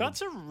get out of it.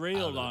 That's a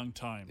real long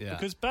time. Yeah.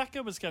 Because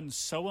Becca was getting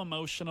so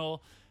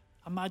emotional.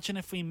 Imagine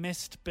if we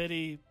missed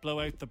Billy blow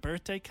out the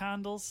birthday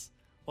candles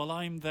while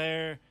I'm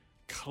there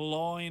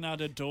clawing at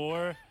a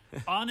door.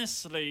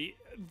 Honestly,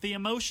 the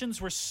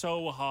emotions were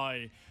so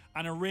high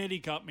and it really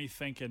got me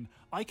thinking,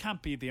 I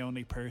can't be the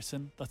only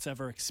person that's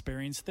ever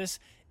experienced this.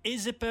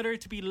 Is it better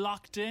to be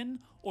locked in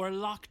or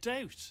locked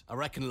out? I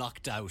reckon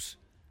locked out.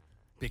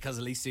 Because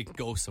at least you can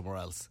go somewhere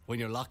else. When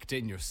you're locked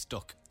in, you're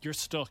stuck. You're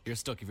stuck. You're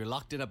stuck. If you're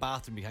locked in a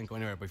bathroom, you can't go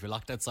anywhere. But if you're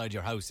locked outside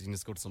your house, you can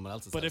just go to someone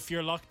else's But house. if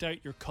you're locked out,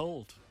 you're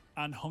cold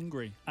and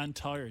hungry and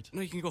tired.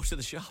 No, you can go to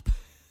the shop.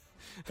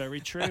 Very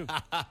true.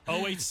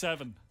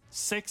 087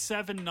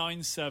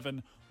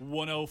 6797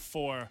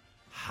 104.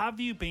 Have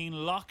you been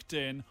locked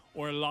in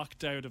or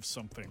locked out of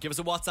something? Give us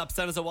a WhatsApp.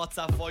 Send us a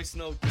WhatsApp voice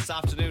note this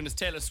afternoon. It's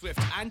Taylor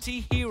Swift,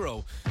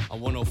 Anti-Hero on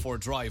 104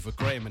 Drive with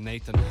Graham and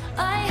Nathan.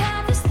 I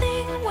have this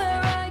thing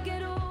where I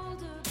get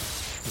older.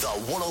 The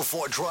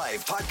 104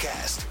 Drive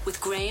Podcast. With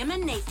Graham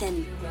and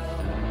Nathan.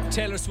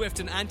 Taylor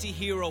Swift and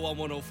Anti-Hero on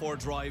 104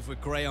 Drive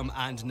with Graham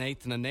and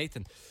Nathan. And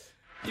Nathan,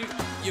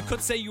 you could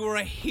say you were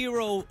a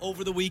hero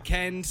over the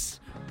weekend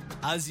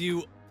as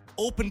you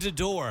opened a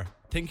door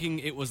thinking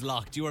it was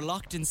locked. You were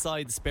locked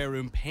inside the spare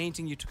room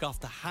painting. You took off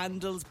the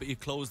handles, but you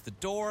closed the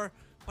door.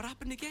 What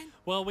happened again?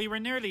 Well, we were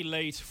nearly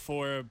late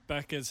for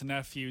Becca's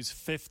nephew's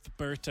 5th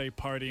birthday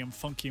party in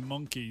Funky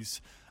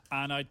Monkeys,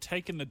 and I'd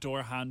taken the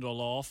door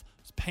handle off,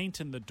 was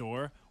painting the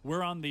door.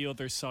 We're on the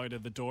other side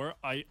of the door.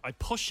 I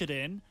push it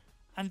in,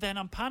 and then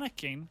I'm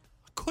panicking.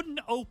 I couldn't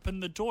open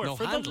the door No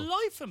for handle. the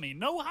life of me.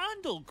 No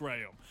handle,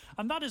 Graham.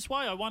 And that is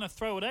why I want to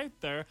throw it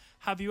out there.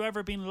 Have you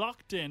ever been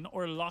locked in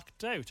or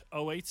locked out?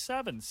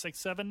 087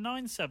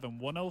 6797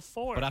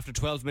 104. But after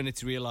 12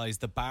 minutes, you realise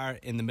the bar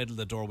in the middle of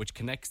the door, which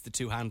connects the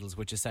two handles,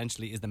 which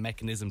essentially is the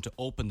mechanism to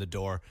open the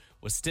door,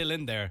 was still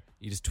in there.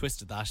 You just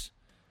twisted that.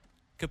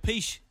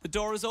 Capiche, the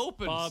door is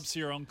open. Bob's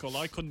your uncle.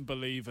 I couldn't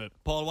believe it.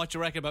 Paul, what do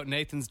you reckon about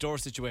Nathan's door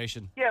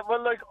situation? Yeah,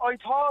 well, like, I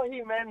thought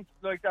he meant,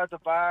 like, that the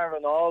bar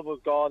and all was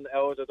gone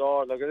out the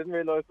door. Like, I didn't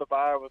realise the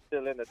bar was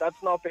still in it.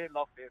 That's not being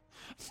locked in.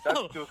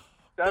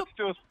 That's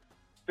just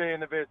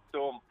being a bit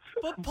dumb.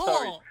 But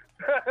Paul...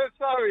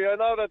 Sorry, I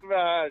know that's a bit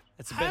harsh.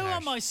 It's a bit How harsh.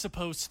 am I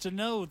supposed to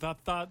know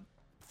that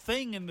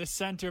thing in the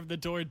centre of the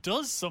door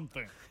does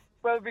something.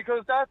 Well,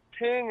 because that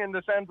thing in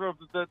the centre of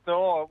the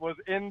door was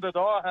in the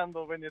door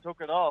handle when you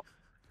took it off.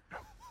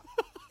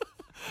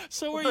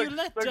 So were you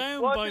let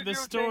down by the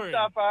story?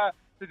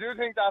 Did you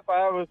think that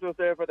bar was just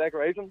there for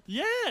decoration?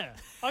 Yeah,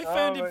 I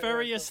found it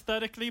very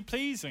aesthetically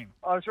pleasing.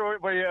 I'm sure.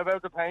 Were you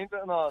about to paint it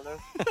and all?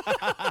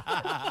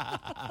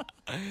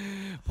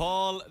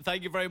 Paul,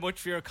 thank you very much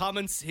for your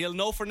comments. He'll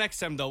know for next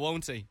time, though,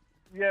 won't he?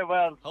 Yeah,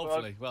 well.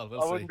 Hopefully. Well,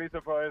 we'll see. I wouldn't be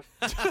surprised.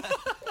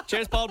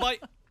 Cheers, Paul. Bye.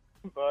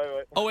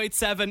 Bye.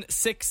 087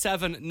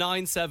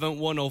 6797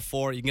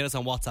 104. You can get us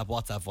on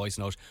WhatsApp voice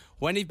note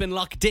when you've been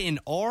locked in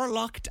or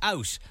locked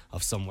out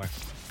of somewhere.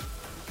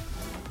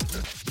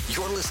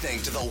 You're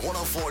listening to the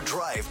 104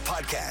 Drive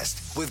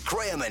podcast with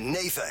Graham and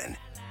Nathan.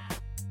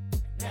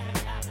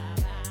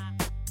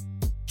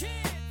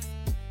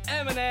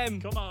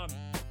 Eminem. Come on.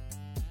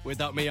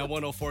 Without Me on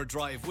 104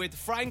 Drive with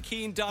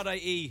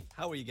Frankeen.ie.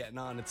 How are you getting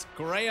on? It's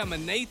Graham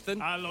and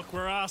Nathan. Look,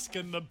 we're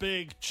asking the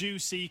big,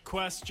 juicy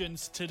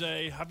questions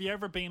today. Have you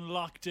ever been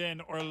locked in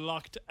or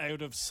locked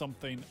out of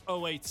something?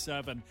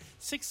 087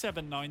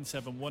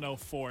 6797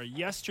 104.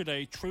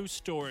 Yesterday, true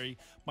story,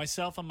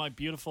 myself and my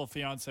beautiful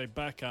fiancée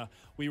Becca,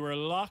 we were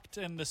locked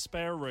in the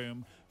spare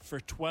room for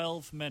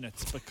 12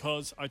 minutes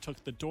because I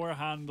took the door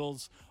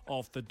handles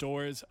off the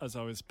doors as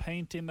I was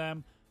painting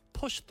them,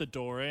 pushed the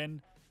door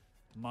in.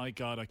 My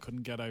God, I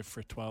couldn't get out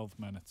for 12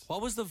 minutes.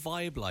 What was the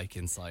vibe like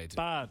inside?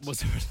 Bad. Was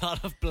there a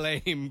lot of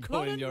blame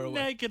going your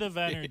way? Negative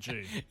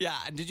energy. Yeah,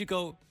 and did you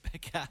go,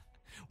 Becca,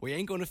 we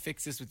ain't going to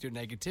fix this with your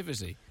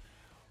negativity?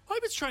 I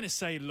was trying to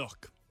say,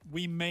 look,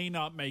 we may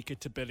not make it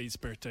to Billy's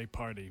birthday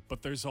party,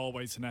 but there's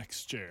always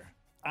next year.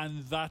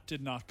 And that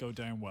did not go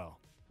down well.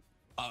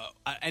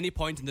 At any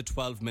point in the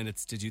 12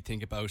 minutes, did you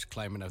think about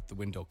climbing out the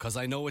window? Because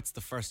I know it's the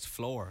first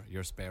floor,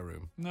 your spare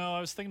room. No, I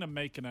was thinking of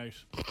making out.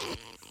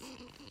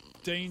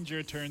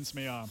 Danger turns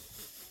me on.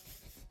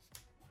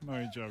 No,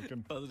 you're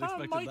joking.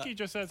 Mikey that.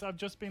 just says, I've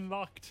just been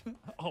locked.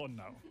 Oh,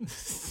 no.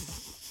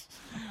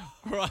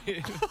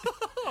 Right.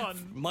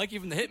 Mikey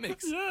from the Hit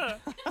Mix. Yeah.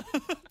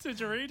 Did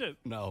you read it?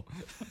 No.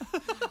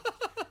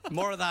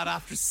 More of that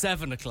after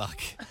 7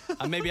 o'clock.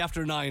 And maybe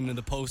after 9 in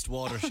the post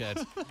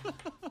watershed.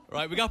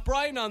 Right, we got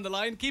Brian on the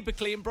line. Keep it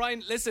clean.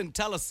 Brian, listen,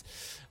 tell us.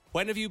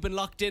 When have you been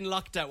locked in,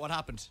 locked out? What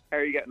happened? How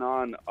are you getting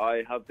on?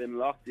 I have been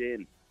locked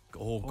in.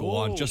 Go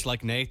on. Just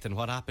like Nathan.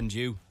 What happened to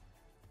you?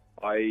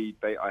 I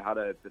had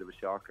a bit of a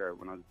shocker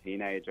when I was a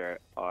teenager.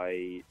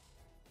 I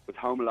was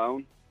home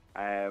alone.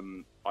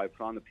 I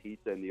put on the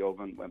pizza in the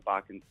oven, went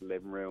back into the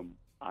living room,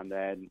 and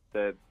then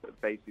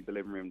basically the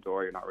living room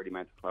door you're not really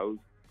meant to close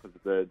because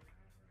of the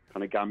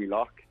kind of gammy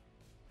lock.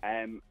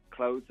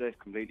 Closed it,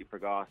 completely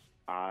forgot,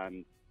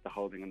 and the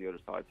whole thing on the other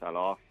side fell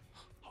off.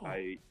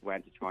 I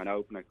went to try and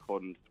open it,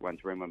 couldn't. Went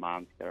to ring my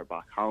mum to get her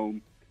back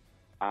home,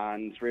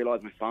 and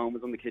realised my phone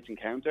was on the kitchen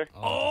counter.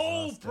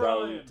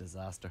 Brilliant.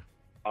 Disaster.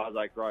 I was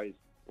like, right,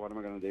 what am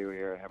I going to do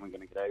here? How am I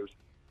going to get out?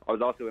 I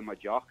was also in my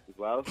jocks as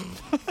well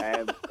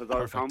because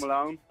I was home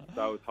alone,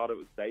 so I thought it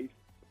was safe.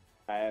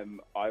 I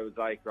was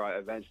like, right,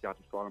 eventually I had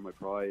to swallow my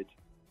pride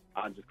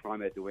and just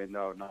climb out the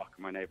window and knock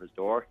on my neighbour's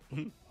door,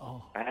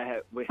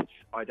 which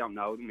I don't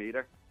know them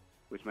either,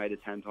 which made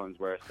it 10 times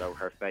worse. So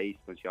her face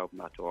when she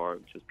opened that door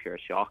was just pure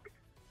shock.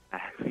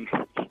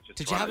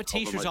 Did you have a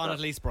t-shirt on at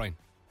least, Brian?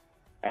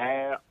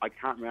 I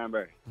can't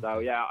remember. So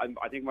yeah,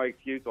 I think my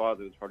excuse was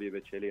it was probably a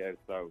bit chilly out.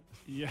 So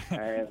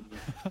yeah.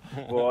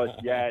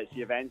 But yeah,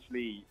 she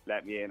eventually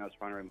let me in. I was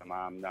trying to ring my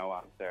mum, no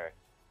answer.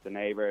 The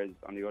neighbours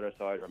on the other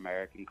side were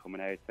American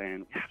coming out saying,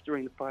 "We have to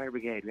ring the fire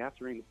brigade. We have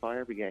to ring the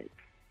fire brigade."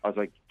 I was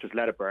like, just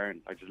let it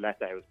burn. I just let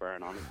the house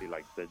burn. Honestly,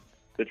 like the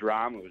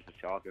drama was just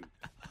shocking.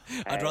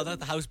 I'd rather have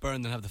the house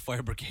burn than have the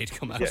fire brigade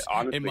come out. Yeah,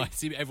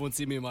 honestly. Everyone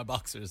see me in my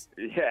boxers.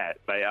 Yeah,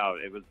 like,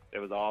 it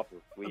was awful.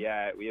 We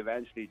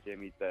eventually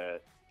jimmied the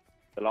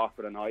lock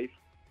with a knife.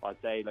 I'd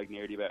say like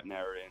nearly about an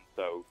hour in.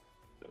 So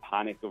the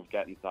panic of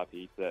getting to that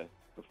pizza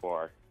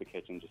before the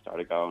kitchen just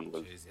started going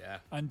was. Jeez, yeah.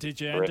 And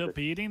did you horrific. end up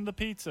eating the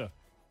pizza?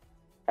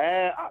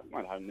 I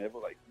might have a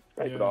nibble, like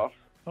scrape it off.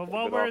 Well,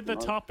 what were the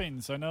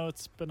toppings? I know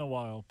it's been a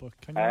while, but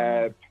can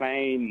you?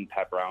 Plain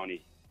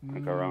pepperoni.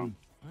 Can't go wrong.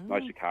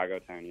 Like Chicago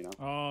town, you know.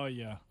 Oh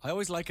yeah. I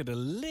always like it a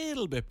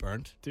little bit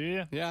burnt. Do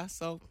you? Yeah,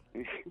 so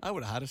I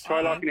would have had it.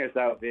 Try locking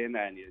yourself in,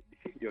 and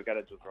you'll get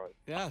it just right.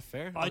 Yeah,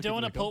 fair. I don't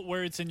want to put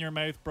words in your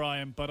mouth,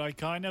 Brian, but I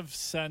kind of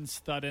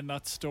sensed that in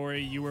that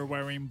story you were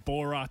wearing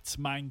Borat's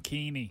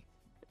mankini.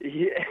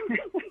 Yeah.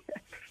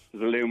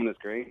 It's a luminous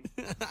green.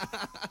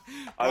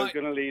 I was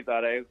going to leave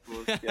that out,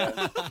 but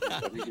yeah.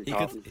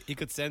 He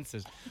could sense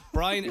it.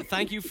 Brian,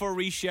 thank you for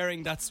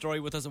resharing that story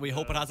with us, and we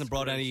hope it hasn't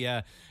brought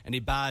any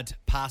bad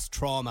past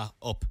trauma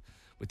up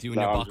with you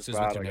and your boxers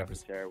with your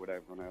neighbours. Share with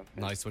everyone else.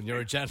 Nice one. You're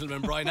a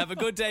gentleman, Brian. Have a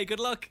good day.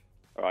 Good luck.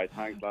 All right,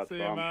 thanks, lads.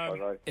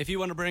 Bye-bye. If you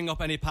want to bring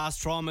up any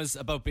past traumas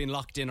about being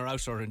locked in or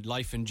out or in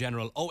life in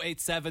general,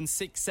 087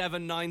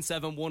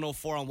 6797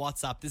 104 on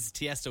WhatsApp. This is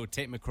Tiesto,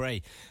 Tate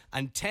McRae,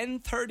 and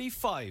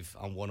 10:35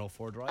 on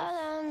 104 Drive.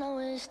 All I know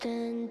is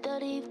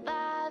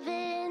 10:35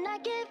 and I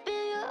can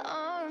feel your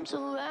arms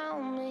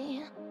around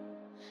me.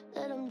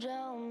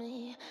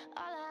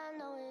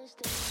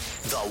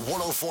 the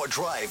 104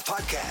 Drive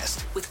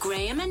podcast with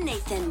Graham and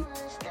Nathan.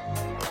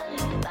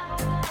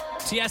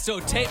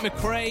 Tiesto, Tate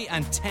McRae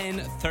and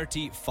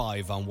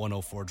 10:35 on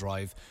 104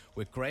 Drive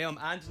with Graham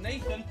and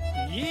Nathan.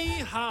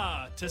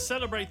 Yeehaw! To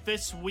celebrate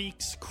this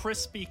week's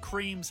Krispy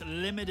Kreme's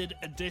limited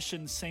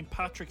edition St.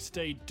 Patrick's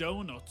Day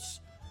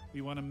donuts,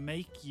 we want to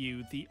make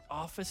you the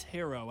office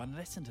hero. And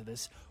listen to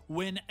this,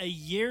 win a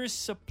year's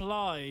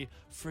supply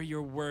for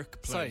your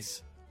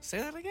workplace. Say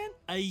that again?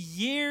 A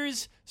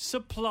year's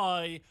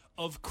supply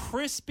of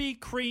Krispy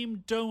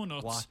Kreme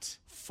donuts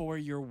for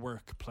your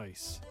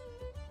workplace.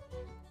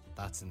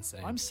 That's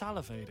insane. I'm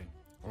salivating.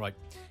 All right.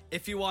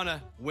 If you want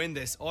to win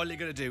this, all you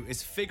got to do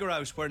is figure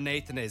out where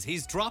Nathan is.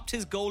 He's dropped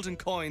his golden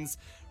coins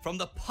from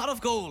the pot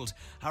of gold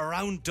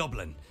around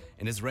Dublin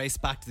in his race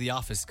back to the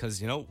office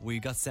because, you know, we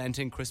got sent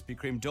in Krispy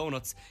Kreme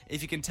donuts.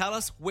 If you can tell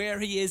us where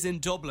he is in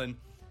Dublin,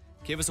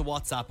 give us a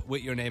WhatsApp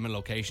with your name and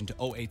location to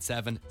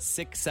 087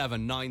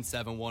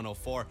 6797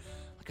 104.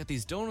 I got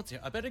these donuts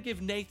here. I better give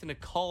Nathan a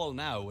call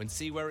now and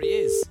see where he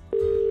is.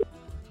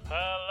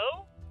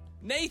 Hello?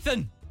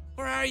 Nathan!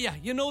 Where are you?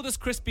 You know there's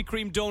Krispy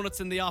Kreme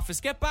donuts in the office.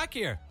 Get back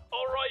here.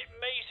 All right,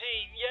 matey.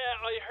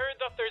 Yeah, I heard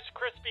that there's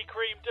Krispy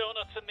Kreme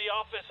donuts in the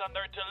office and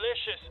they're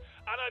delicious.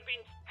 And I've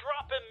been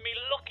dropping me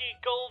lucky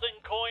golden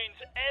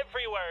coins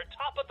everywhere.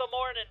 Top of the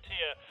morning to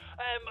you.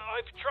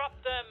 I've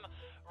dropped them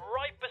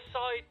right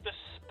beside the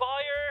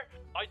Spire.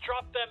 I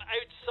dropped them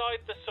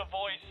outside the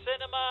Savoy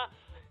Cinema.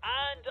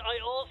 And I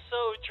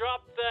also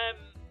dropped them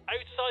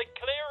outside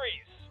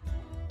Cleary's.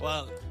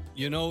 Well,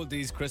 you know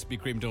these Krispy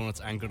Kreme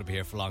donuts aren't going to be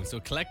here for long, so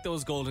collect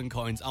those golden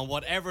coins on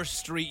whatever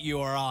street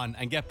you are on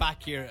and get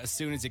back here as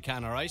soon as you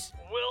can, all right?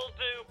 Will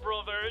do,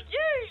 brother.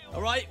 Yay!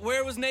 All right,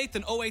 where was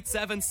Nathan?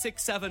 087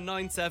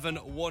 6797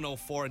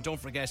 104. And don't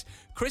forget,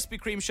 Krispy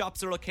Kreme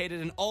shops are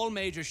located in all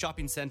major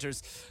shopping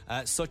centres,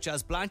 such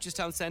as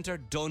Blanchardstown Centre,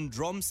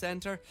 Dundrum Town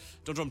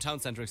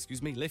Centre,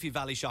 Liffey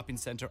Valley Shopping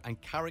Centre,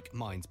 and Carrick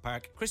Mines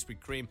Park. Krispy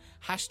Kreme,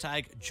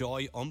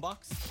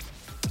 #JoyUnbox.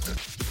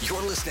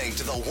 You're listening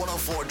to the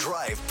 104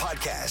 Drive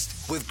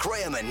podcast with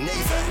Graham and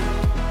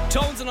Nathan.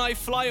 Tones and I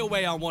fly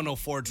away on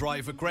 104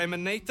 Drive with Graham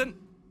and Nathan.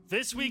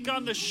 This week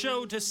on the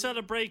show, to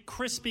celebrate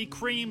Krispy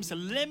Kreme's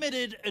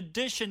limited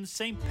edition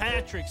St.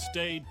 Patrick's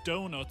Day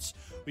donuts,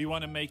 we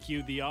want to make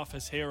you the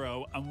office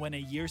hero and win a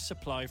year's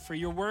supply for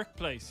your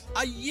workplace.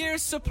 A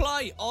year's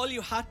supply. All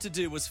you had to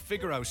do was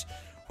figure out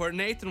where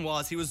Nathan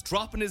was. He was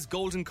dropping his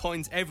golden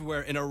coins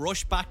everywhere in a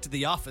rush back to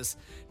the office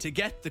to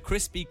get the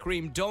Krispy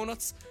Kreme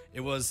donuts.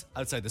 It was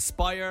outside the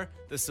Spire,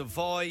 the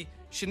Savoy.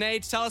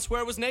 Sinead, tell us,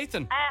 where was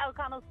Nathan?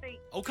 O'Connell Street.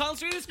 O'Connell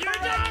Street is You're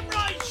correct. damn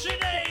right,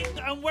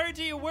 Sinead! And where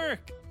do you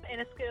work? In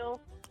a school.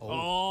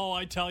 Oh,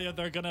 I tell you,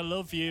 they're going to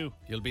love you.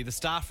 You'll be the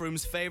staff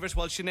room's favourite.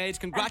 Well, Sinead,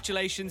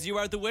 congratulations. You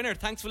are the winner.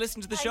 Thanks for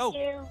listening to the show.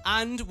 Thank you.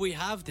 And we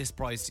have this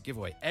prize to give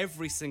away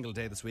every single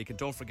day this week. And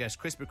don't forget,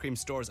 Krispy Kreme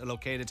stores are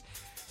located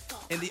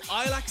in the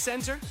Ilac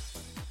Centre,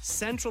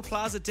 Central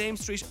Plaza, Dame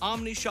Street,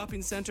 Omni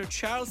Shopping Centre,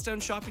 Charlestown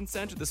Shopping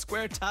Centre, the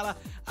Square Tala,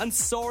 and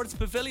Swords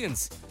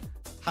Pavilions.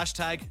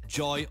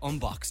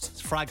 #JoyUnboxed.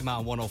 It's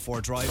Fragman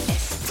 104 Drive.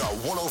 The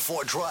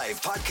 104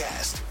 Drive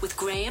podcast with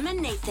Graham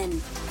and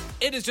Nathan.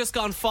 It has just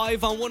gone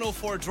 5 on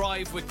 104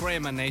 Drive with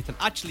Graham and Nathan.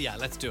 Actually, yeah,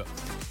 let's do it.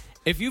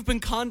 If you've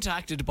been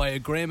contacted by a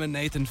Graham and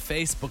Nathan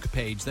Facebook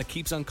page that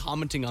keeps on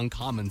commenting on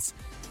comments,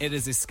 it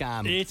is a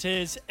scam. It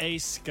is a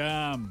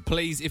scam.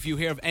 Please, if you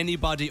hear of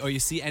anybody or you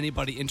see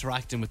anybody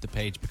interacting with the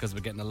page, because we're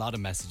getting a lot of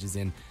messages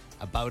in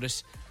about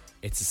it,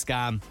 it's a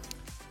scam.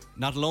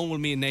 Not alone will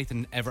me and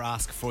Nathan ever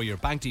ask for your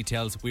bank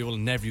details, we will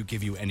never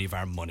give you any of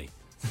our money.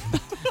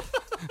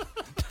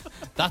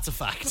 That's a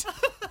fact.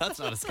 That's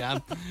not a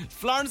scam.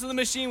 Florence and the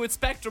Machine with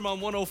Spectrum on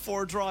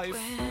 104 Drive.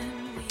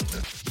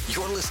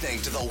 You're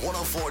listening to the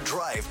 104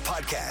 Drive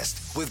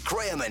podcast with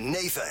Graham and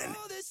Nathan.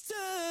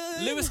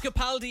 Lewis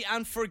Capaldi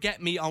and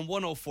Forget Me on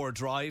 104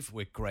 Drive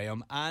with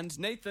Graham and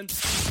Nathan.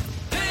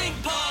 Ping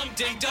pong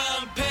ding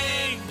dong,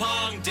 ping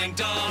pong ding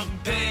dong,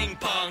 ping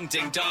pong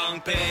ding dong,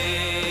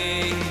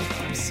 ping.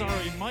 I'm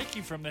sorry,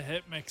 Mikey from the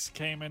Hit Mix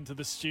came into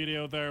the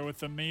studio there with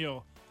the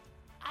meal.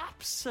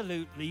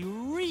 Absolutely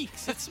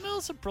reeks. It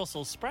smells of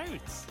Brussels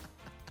sprouts.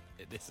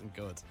 It isn't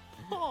good.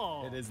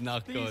 Oh, it is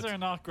not good. These are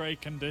not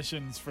great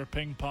conditions for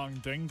ping pong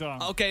ding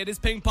dong. Okay, it is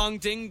ping pong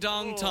ding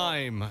dong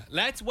time.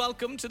 Let's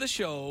welcome to the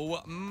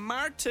show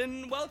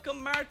Martin.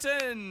 Welcome,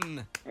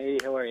 Martin. Hey,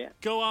 how are you?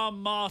 Go on,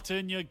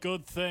 Martin, you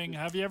good thing.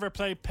 Have you ever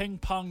played ping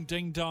pong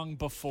ding dong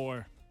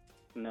before?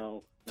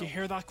 No. Do you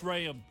hear that,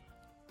 Graham?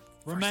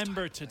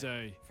 Remember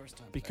today,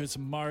 because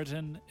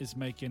Martin is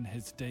making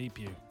his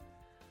debut.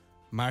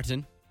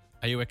 Martin,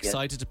 are you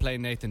excited to play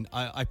Nathan?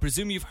 I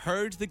presume you've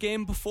heard the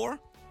game before?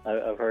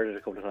 I've heard it a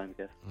couple of times,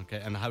 yes.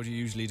 Okay, and how do you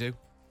usually do?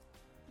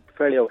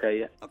 Fairly okay,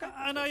 yeah. Okay,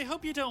 and I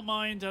hope you don't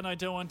mind, and I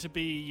don't want to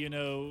be,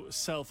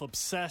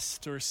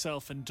 self-obsessed or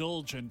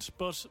self-indulgent,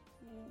 but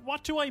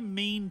what do I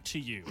mean to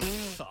you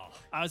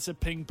as a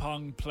ping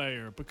pong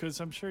player? Because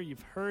I'm sure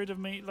you've heard of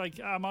me. Like,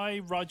 am I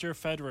Roger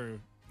Federer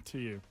to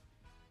you?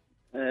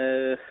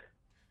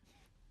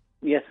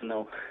 Yes and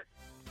no.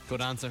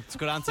 Good answer. It's a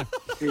good answer.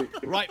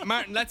 Right,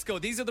 Martin, let's go.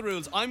 These are the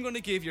rules. I'm going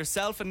to give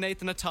yourself and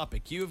Nathan a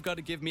topic. You have got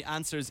to give me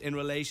answers in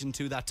relation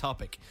to that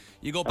topic.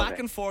 You go back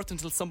and forth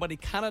until somebody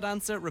cannot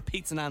answer,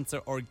 repeats an answer,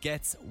 or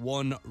gets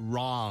one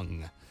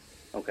wrong.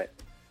 Okay.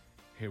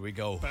 Here we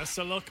go. Best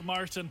of luck,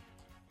 Martin.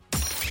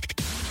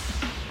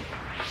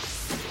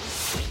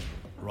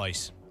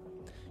 Right.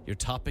 Your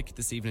topic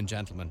this evening,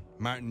 gentlemen.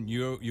 Martin,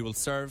 you will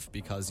serve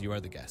because you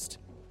are the guest.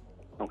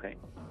 Okay.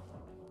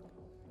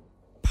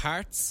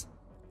 Parts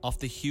of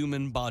the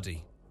human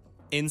body,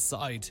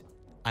 inside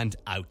and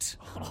out.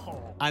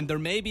 And there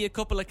may be a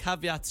couple of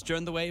caveats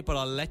during the way, but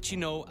I'll let you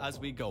know as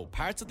we go.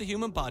 Parts of the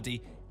human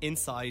body,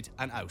 inside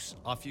and out.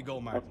 Off you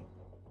go, Martin.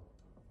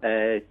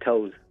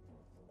 Toes.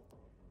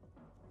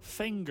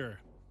 Finger.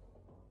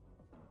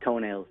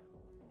 Toenails.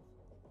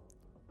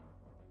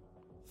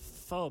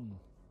 Thumb.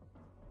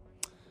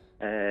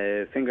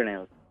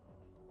 Fingernails.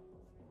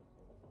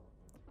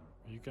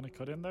 Are you going to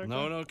cut in there?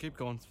 No, no, keep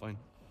going. It's fine.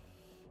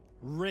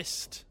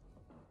 Wrist.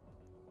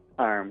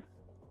 Arm.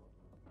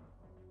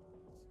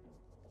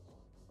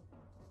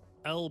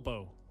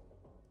 Elbow.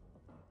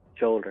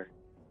 Shoulder.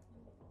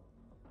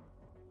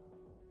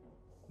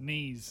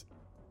 Knees.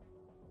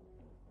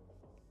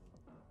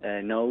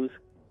 Nose.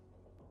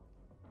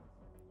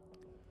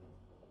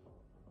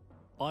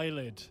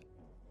 Eyelid.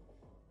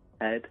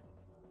 Head.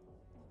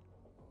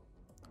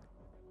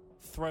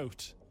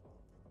 Throat.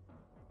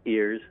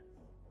 Ears.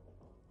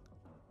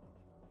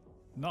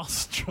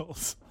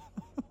 Nostrils.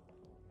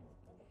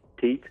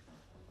 Teeth.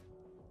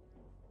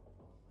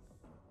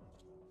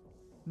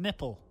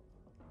 Nipple.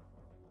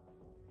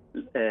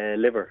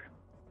 Liver.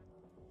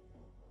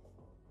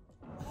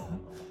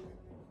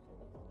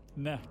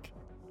 Neck.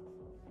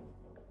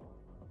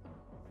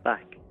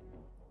 Back.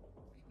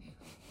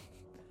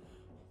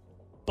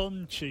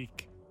 Bum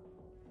cheek.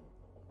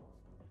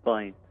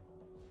 Spine.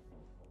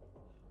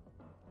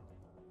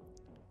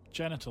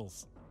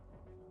 Genitals.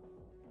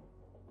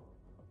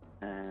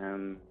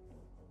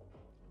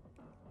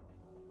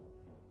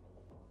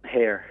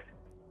 Hair.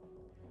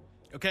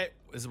 Okay,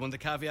 this is one of the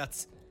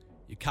caveats.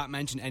 You can't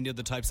mention any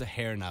other types of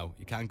hair now.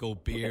 You can't go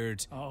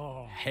beard,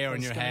 hair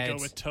on your head.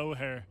 Go with toe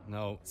hair.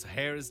 No, so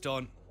hair is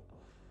done.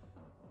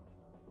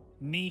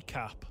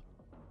 Kneecap.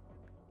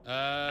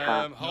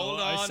 Hold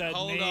on, I said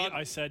hold knee. on.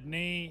 I said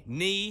knee.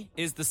 Knee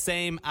is the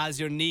same as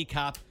your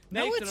kneecap.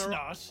 No, Nathan, it's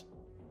not.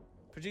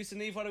 Producer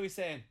Neve, what are we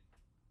saying?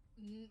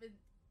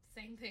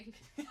 Same thing.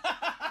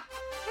 Are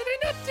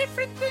they not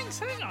different things?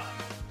 Hang on.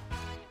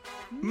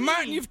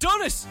 Martin, you've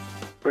done it.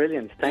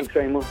 Brilliant. Thanks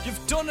very much.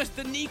 You've done it.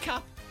 The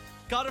kneecap.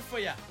 Got it for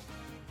you.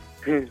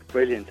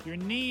 Brilliant. Your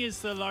knee is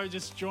the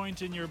largest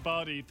joint in your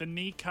body. The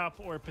kneecap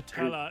or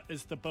patella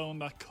is the bone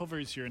that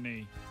covers your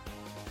knee.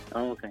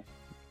 Oh, okay.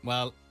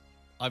 Well,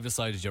 I've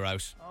decided you're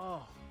out.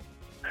 Oh.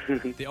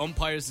 The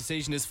umpire's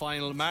decision is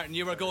final. Martin,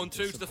 you are going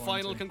through to the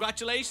final.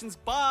 Congratulations.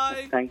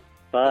 Bye. Thanks.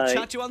 Bye. We'll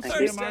chat to you on Thank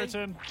Thursday. See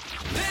you, Martin.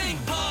 Ping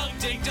pong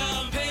ding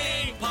dong,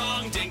 ping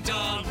pong ding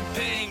dong,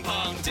 ping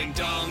pong ding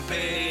dong,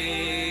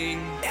 ping.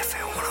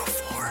 FM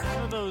 104.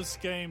 One of those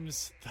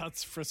games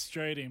that's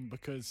frustrating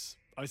because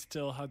I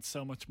still had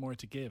so much more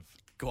to give.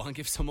 Go on,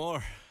 give some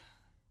more.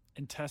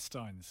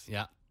 Intestines.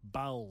 Yeah.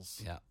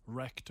 Bowels. Yeah.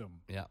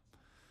 Rectum. Yeah.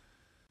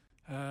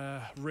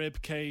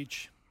 Rib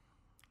cage.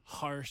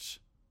 Heart.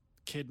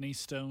 Kidney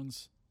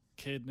stones.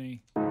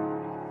 Kidney.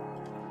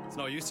 It's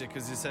no use to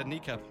because you said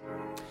kneecap.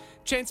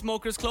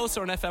 Chainsmokers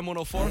closer on FM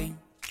 104.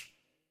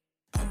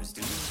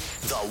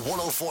 The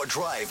 104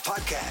 Drive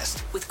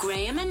Podcast. With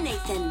Graham and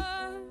Nathan.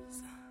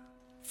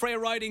 Freya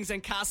Ridings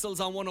and Castles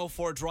on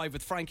 104 Drive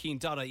with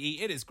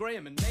Frankine.ie. It is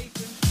Graham and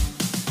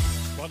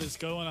Nathan. What is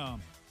going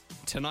on?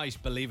 Tonight,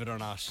 believe it or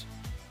not,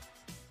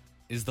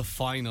 is the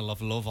final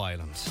of Love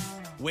Island.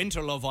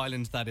 Winter Love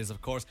Island, that is,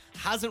 of course.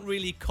 Hasn't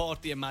really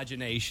caught the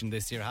imagination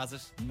this year, has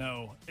it?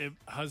 No, it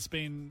has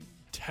been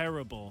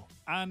terrible.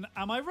 And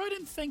am I right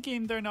in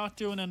thinking they're not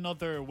doing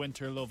another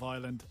Winter Love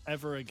Island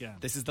ever again?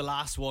 This is the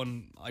last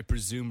one. I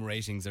presume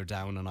ratings are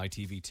down on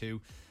ITV2.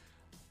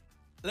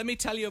 Let me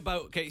tell you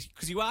about, okay,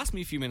 because you asked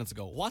me a few minutes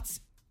ago, what's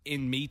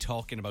in me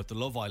talking about the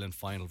Love Island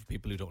final for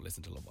people who don't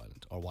listen to Love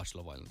Island or watch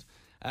Love Island?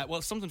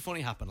 Well, something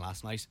funny happened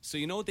last night. So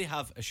you know they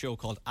have a show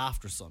called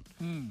After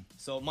Sun.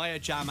 So Maya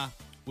Jama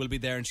will be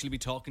there and she'll be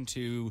talking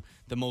to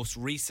the most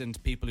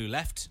recent people who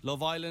left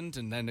Love Island,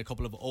 and then a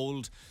couple of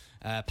old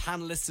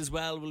panellists as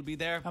well will be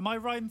there. Am I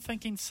right in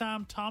thinking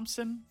Sam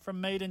Thompson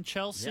from Made in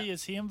Chelsea,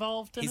 is he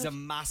involved in He's it? a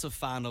massive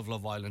fan of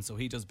Love Island, so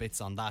he does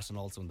bits on that and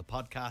also in the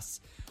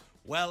podcasts.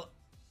 Well,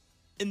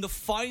 in the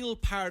final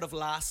part of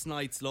last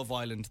night's Love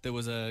Island, there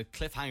was a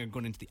cliffhanger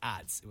going into the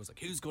ads. It was like,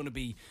 who's going to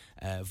be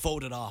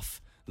voted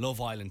off Love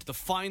Island? The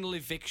final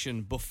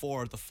eviction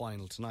before the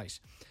final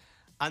tonight.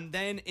 And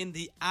then in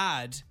the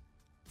ad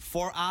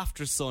for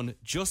After Sun,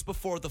 just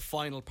before the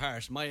final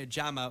part, Maya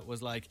Jama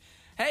was like,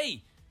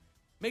 hey,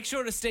 make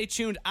sure to stay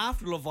tuned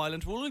after Love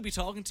Island. We'll be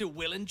talking to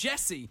Will and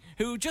Jesse,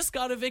 who just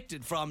got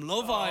evicted from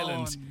Love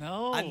Island.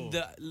 No. And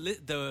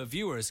the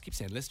viewers, keep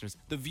saying listeners,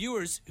 the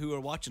viewers who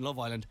are watching Love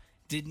Island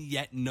didn't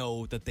yet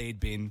know that they'd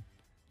been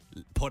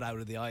put out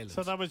of the island.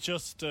 So that was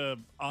just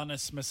an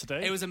honest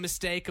mistake? It was a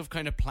mistake of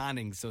kind of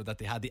planning so that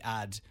they had the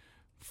ad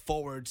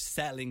forward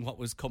selling what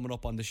was coming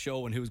up on the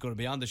show and who was going to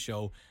be on the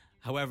show.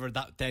 However,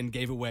 that then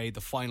gave away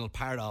the final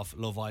part of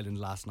Love Island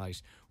last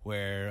night,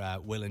 where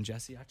Will and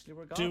Jesse actually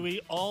were gone. Do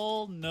we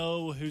all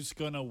know who's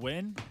going to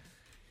win?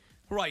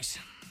 Right.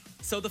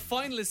 So the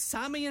final is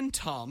Sammy and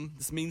Tom.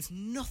 This means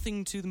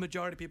nothing to the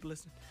majority of people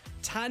listening.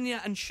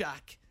 Tanya and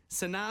Shaq,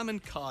 Sanam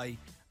and Kai,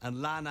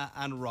 and Lana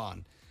and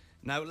Ron.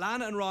 Now,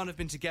 Lana and Ron have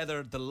been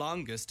together the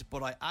longest,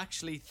 but I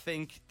actually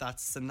think that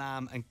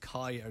Sanam and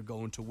Kai are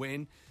going to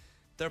win.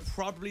 They're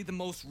probably the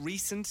most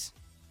recent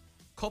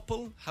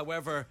couple.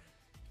 However,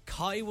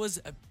 Kai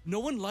was... no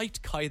one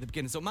liked Kai at the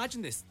beginning. So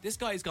imagine this. This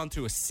guy has gone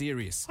through a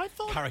serious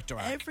character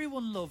arc.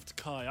 Everyone loved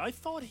Kai. I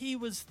thought he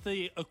was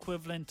the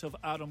equivalent of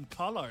Adam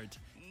Collard.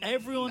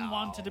 Everyone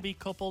wanted to be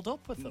coupled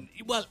up with him.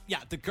 Well, yeah,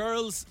 the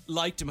girls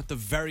liked him at the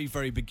very,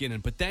 very beginning,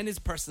 but then his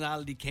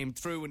personality came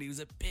through and he was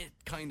a bit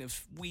kind of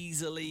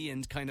weaselly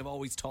and kind of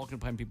always talking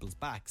behind people's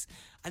backs.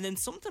 And then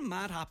something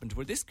mad happened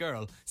where this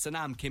girl,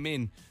 Sanam, came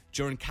in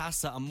during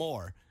Casa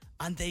Amor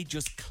and they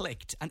just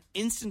clicked, and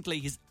instantly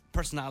his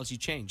personality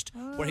changed,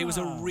 where he was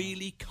a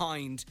really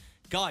kind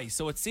guy.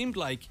 So it seemed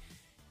like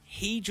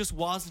he just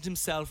wasn't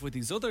himself with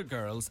these other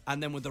girls,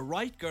 and then when the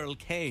right girl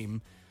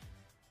came,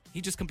 he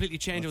just completely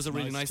changed. He was a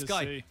really nice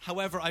guy. See.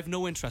 However, I've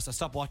no interest. I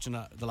stopped watching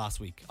it the last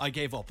week. I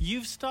gave up.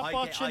 You've stopped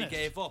watching it?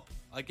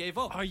 I gave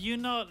up. Are you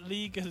not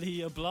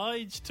legally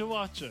obliged to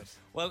watch it?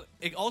 Well,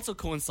 it also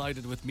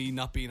coincided with me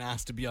not being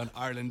asked to be on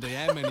Ireland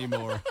AM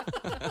anymore.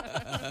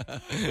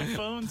 The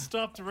phone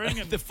stopped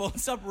ringing. The phone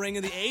stopped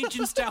ringing. The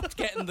agent stopped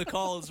getting the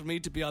calls for me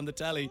to be on the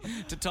telly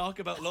to talk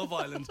about Love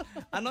Island.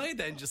 And I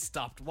then just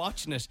stopped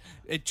watching it.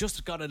 It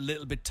just got a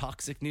little bit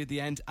toxic near the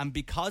end. And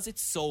because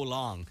it's so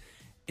long,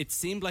 it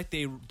seemed like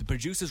the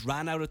producers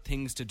ran out of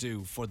things to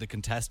do for the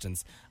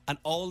contestants, and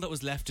all that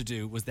was left to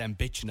do was them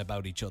bitching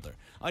about each other.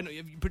 I know,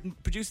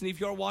 producing, if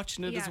you're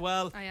watching it as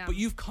well, I am. but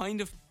you've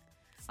kind of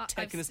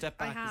taken a step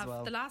back I have. as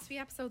well. The last few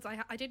episodes,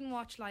 I didn't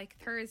watch like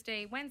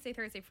Wednesday,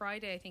 Thursday,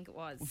 Friday, I think it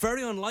was.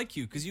 Very unlike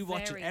you, because you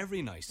watch it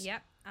every night.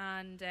 Yep.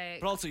 And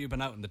but also you've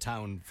been out in the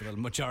town for the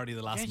majority of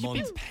the last you've month.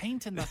 You've been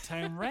painting that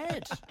town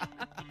red.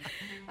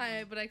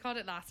 But I caught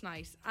it last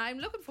night. I'm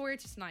looking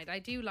forward to tonight. I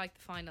do like the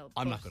final.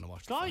 I'm not going to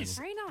watch the Guys,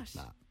 final. Why not?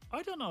 Nah.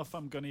 I don't know if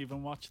I'm going to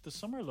even watch the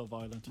Summer Love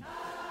Island.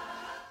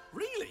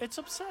 Really? It's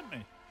upset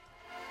me.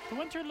 The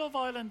Winter Love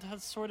Island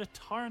has sort of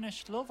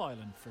tarnished Love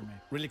Island for me.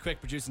 Really quick,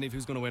 producer Neve,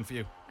 who's going to win for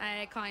you?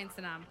 Kai and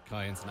Sanam.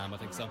 Kai and Sanam, I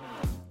think so.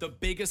 The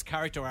biggest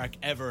character arc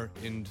ever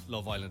in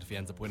Love Island if he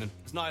ends up winning.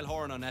 It's Niall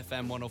Horan on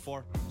FM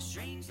 104.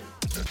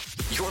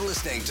 You're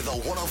listening to the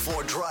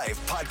 104 Drive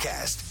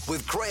podcast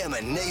with Graham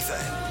and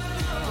Nathan.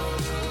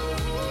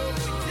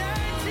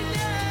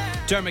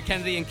 Dermot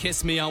Kennedy and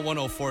Kiss Me on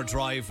 104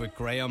 Drive with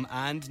Graham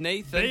and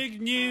Nathan.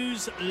 Big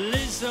news,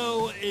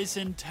 Lizzo is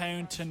in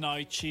town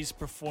tonight. She's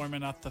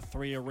performing at the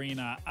 3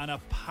 Arena, and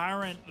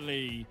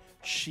apparently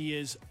she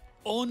is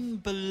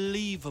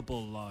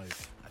unbelievable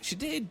live. She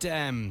did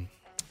the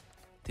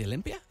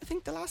Olympia, I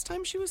think, the last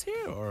time she was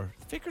here, or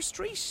Vicar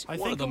Street. I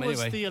think it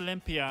was the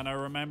Olympia, and I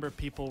remember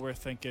people were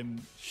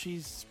thinking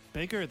she's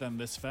bigger than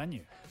this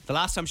venue. The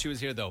last time she was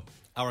here, though,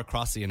 our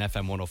Crossy in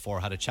FM 104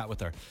 had a chat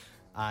with her.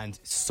 And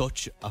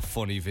such a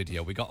funny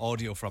video. We got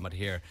audio from it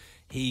here.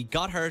 He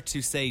got her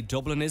to say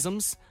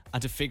Dublinisms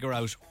and to figure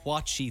out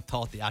what she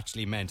thought they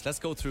actually meant. Let's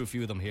go through a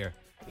few of them here.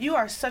 You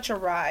are such a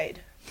ride.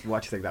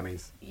 What do you think that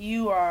means?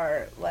 You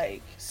are,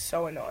 like,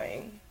 so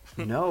annoying.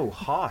 No,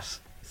 hot.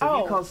 So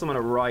if you call someone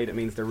a ride, it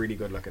means they're really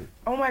good looking.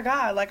 Oh my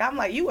God, like, I'm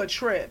like, you a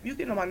trip. You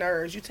getting on my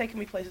nerves. You taking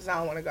me places I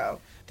don't want to go.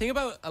 Thing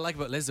I like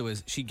about Lizzo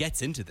is she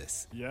gets into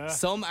this. Yeah.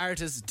 Some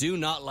artists do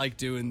not like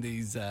doing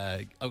these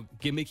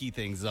gimmicky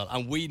things,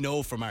 and we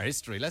know from our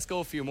history. Let's go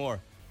a few more.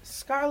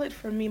 Scarlett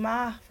for me,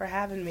 ma, for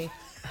having me.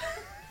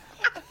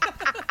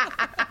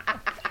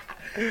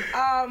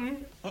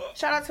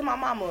 Shout out to my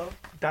mama.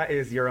 That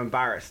is, you're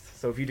embarrassed.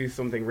 So if you do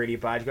something really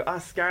bad, you go,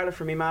 Scarlett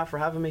for me, ma, for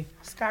having me.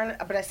 Scarlett,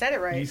 but I said it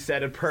right. You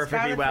said it perfectly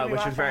Scarlett well, me,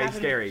 which ma, is for very having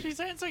scary. me. She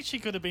sounds like she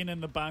could have been in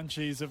the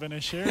Banshees of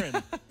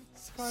Inisherin.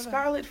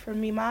 Scarlett for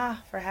me, ma,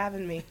 for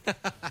having me.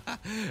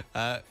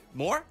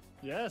 More?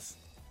 Yes.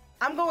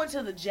 I'm going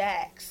to the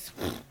Jacks.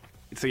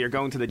 So you're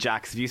going to the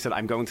Jacks. If you said,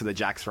 I'm going to the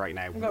Jacks right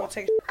now. I'm going to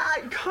take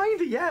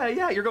kind of,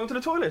 yeah. You're going to the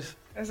toilet.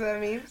 That's what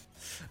that means.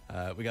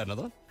 We got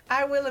another one?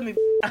 I will let me.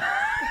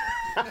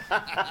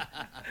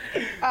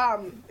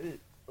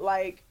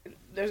 Like,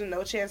 there's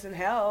no chance in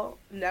hell.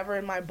 Never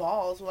in my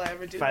balls will I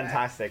ever do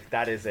Fantastic.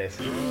 That is it.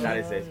 That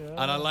is it.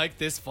 And I like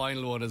this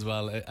final one as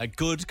well. A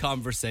good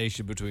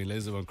conversation between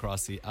Lizzo and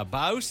Crossy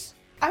about...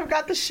 I've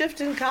got the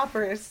shift in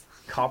Coppers.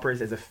 Coppers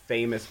is a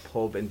famous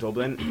pub in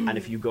Dublin, and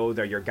if you go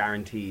there, you're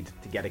guaranteed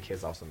to get a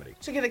kiss off somebody.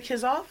 To get a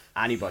kiss off?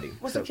 Anybody.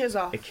 What's a kiss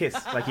off? A kiss.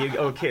 Like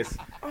a kiss.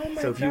 Oh my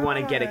So if you want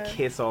to get a God.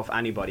 kiss off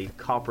anybody,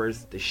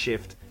 Coppers, the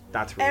shift,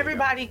 that's really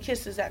Everybody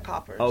kisses at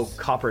Coppers. good. Oh,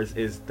 Coppers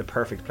is the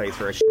perfect place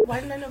for a Why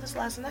didn't I know this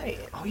last night?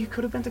 Oh, you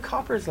could have been to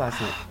Coppers last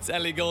night. It's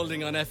Ellie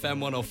Goulding on FM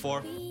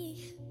 104.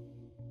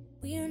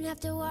 We don't have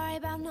to worry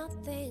about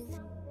nothing.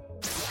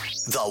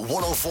 The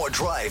 104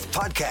 Drive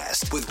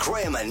Podcast with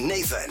Graham and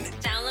Nathan.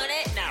 Download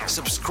it now.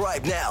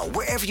 Subscribe now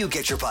wherever you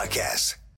get your podcasts.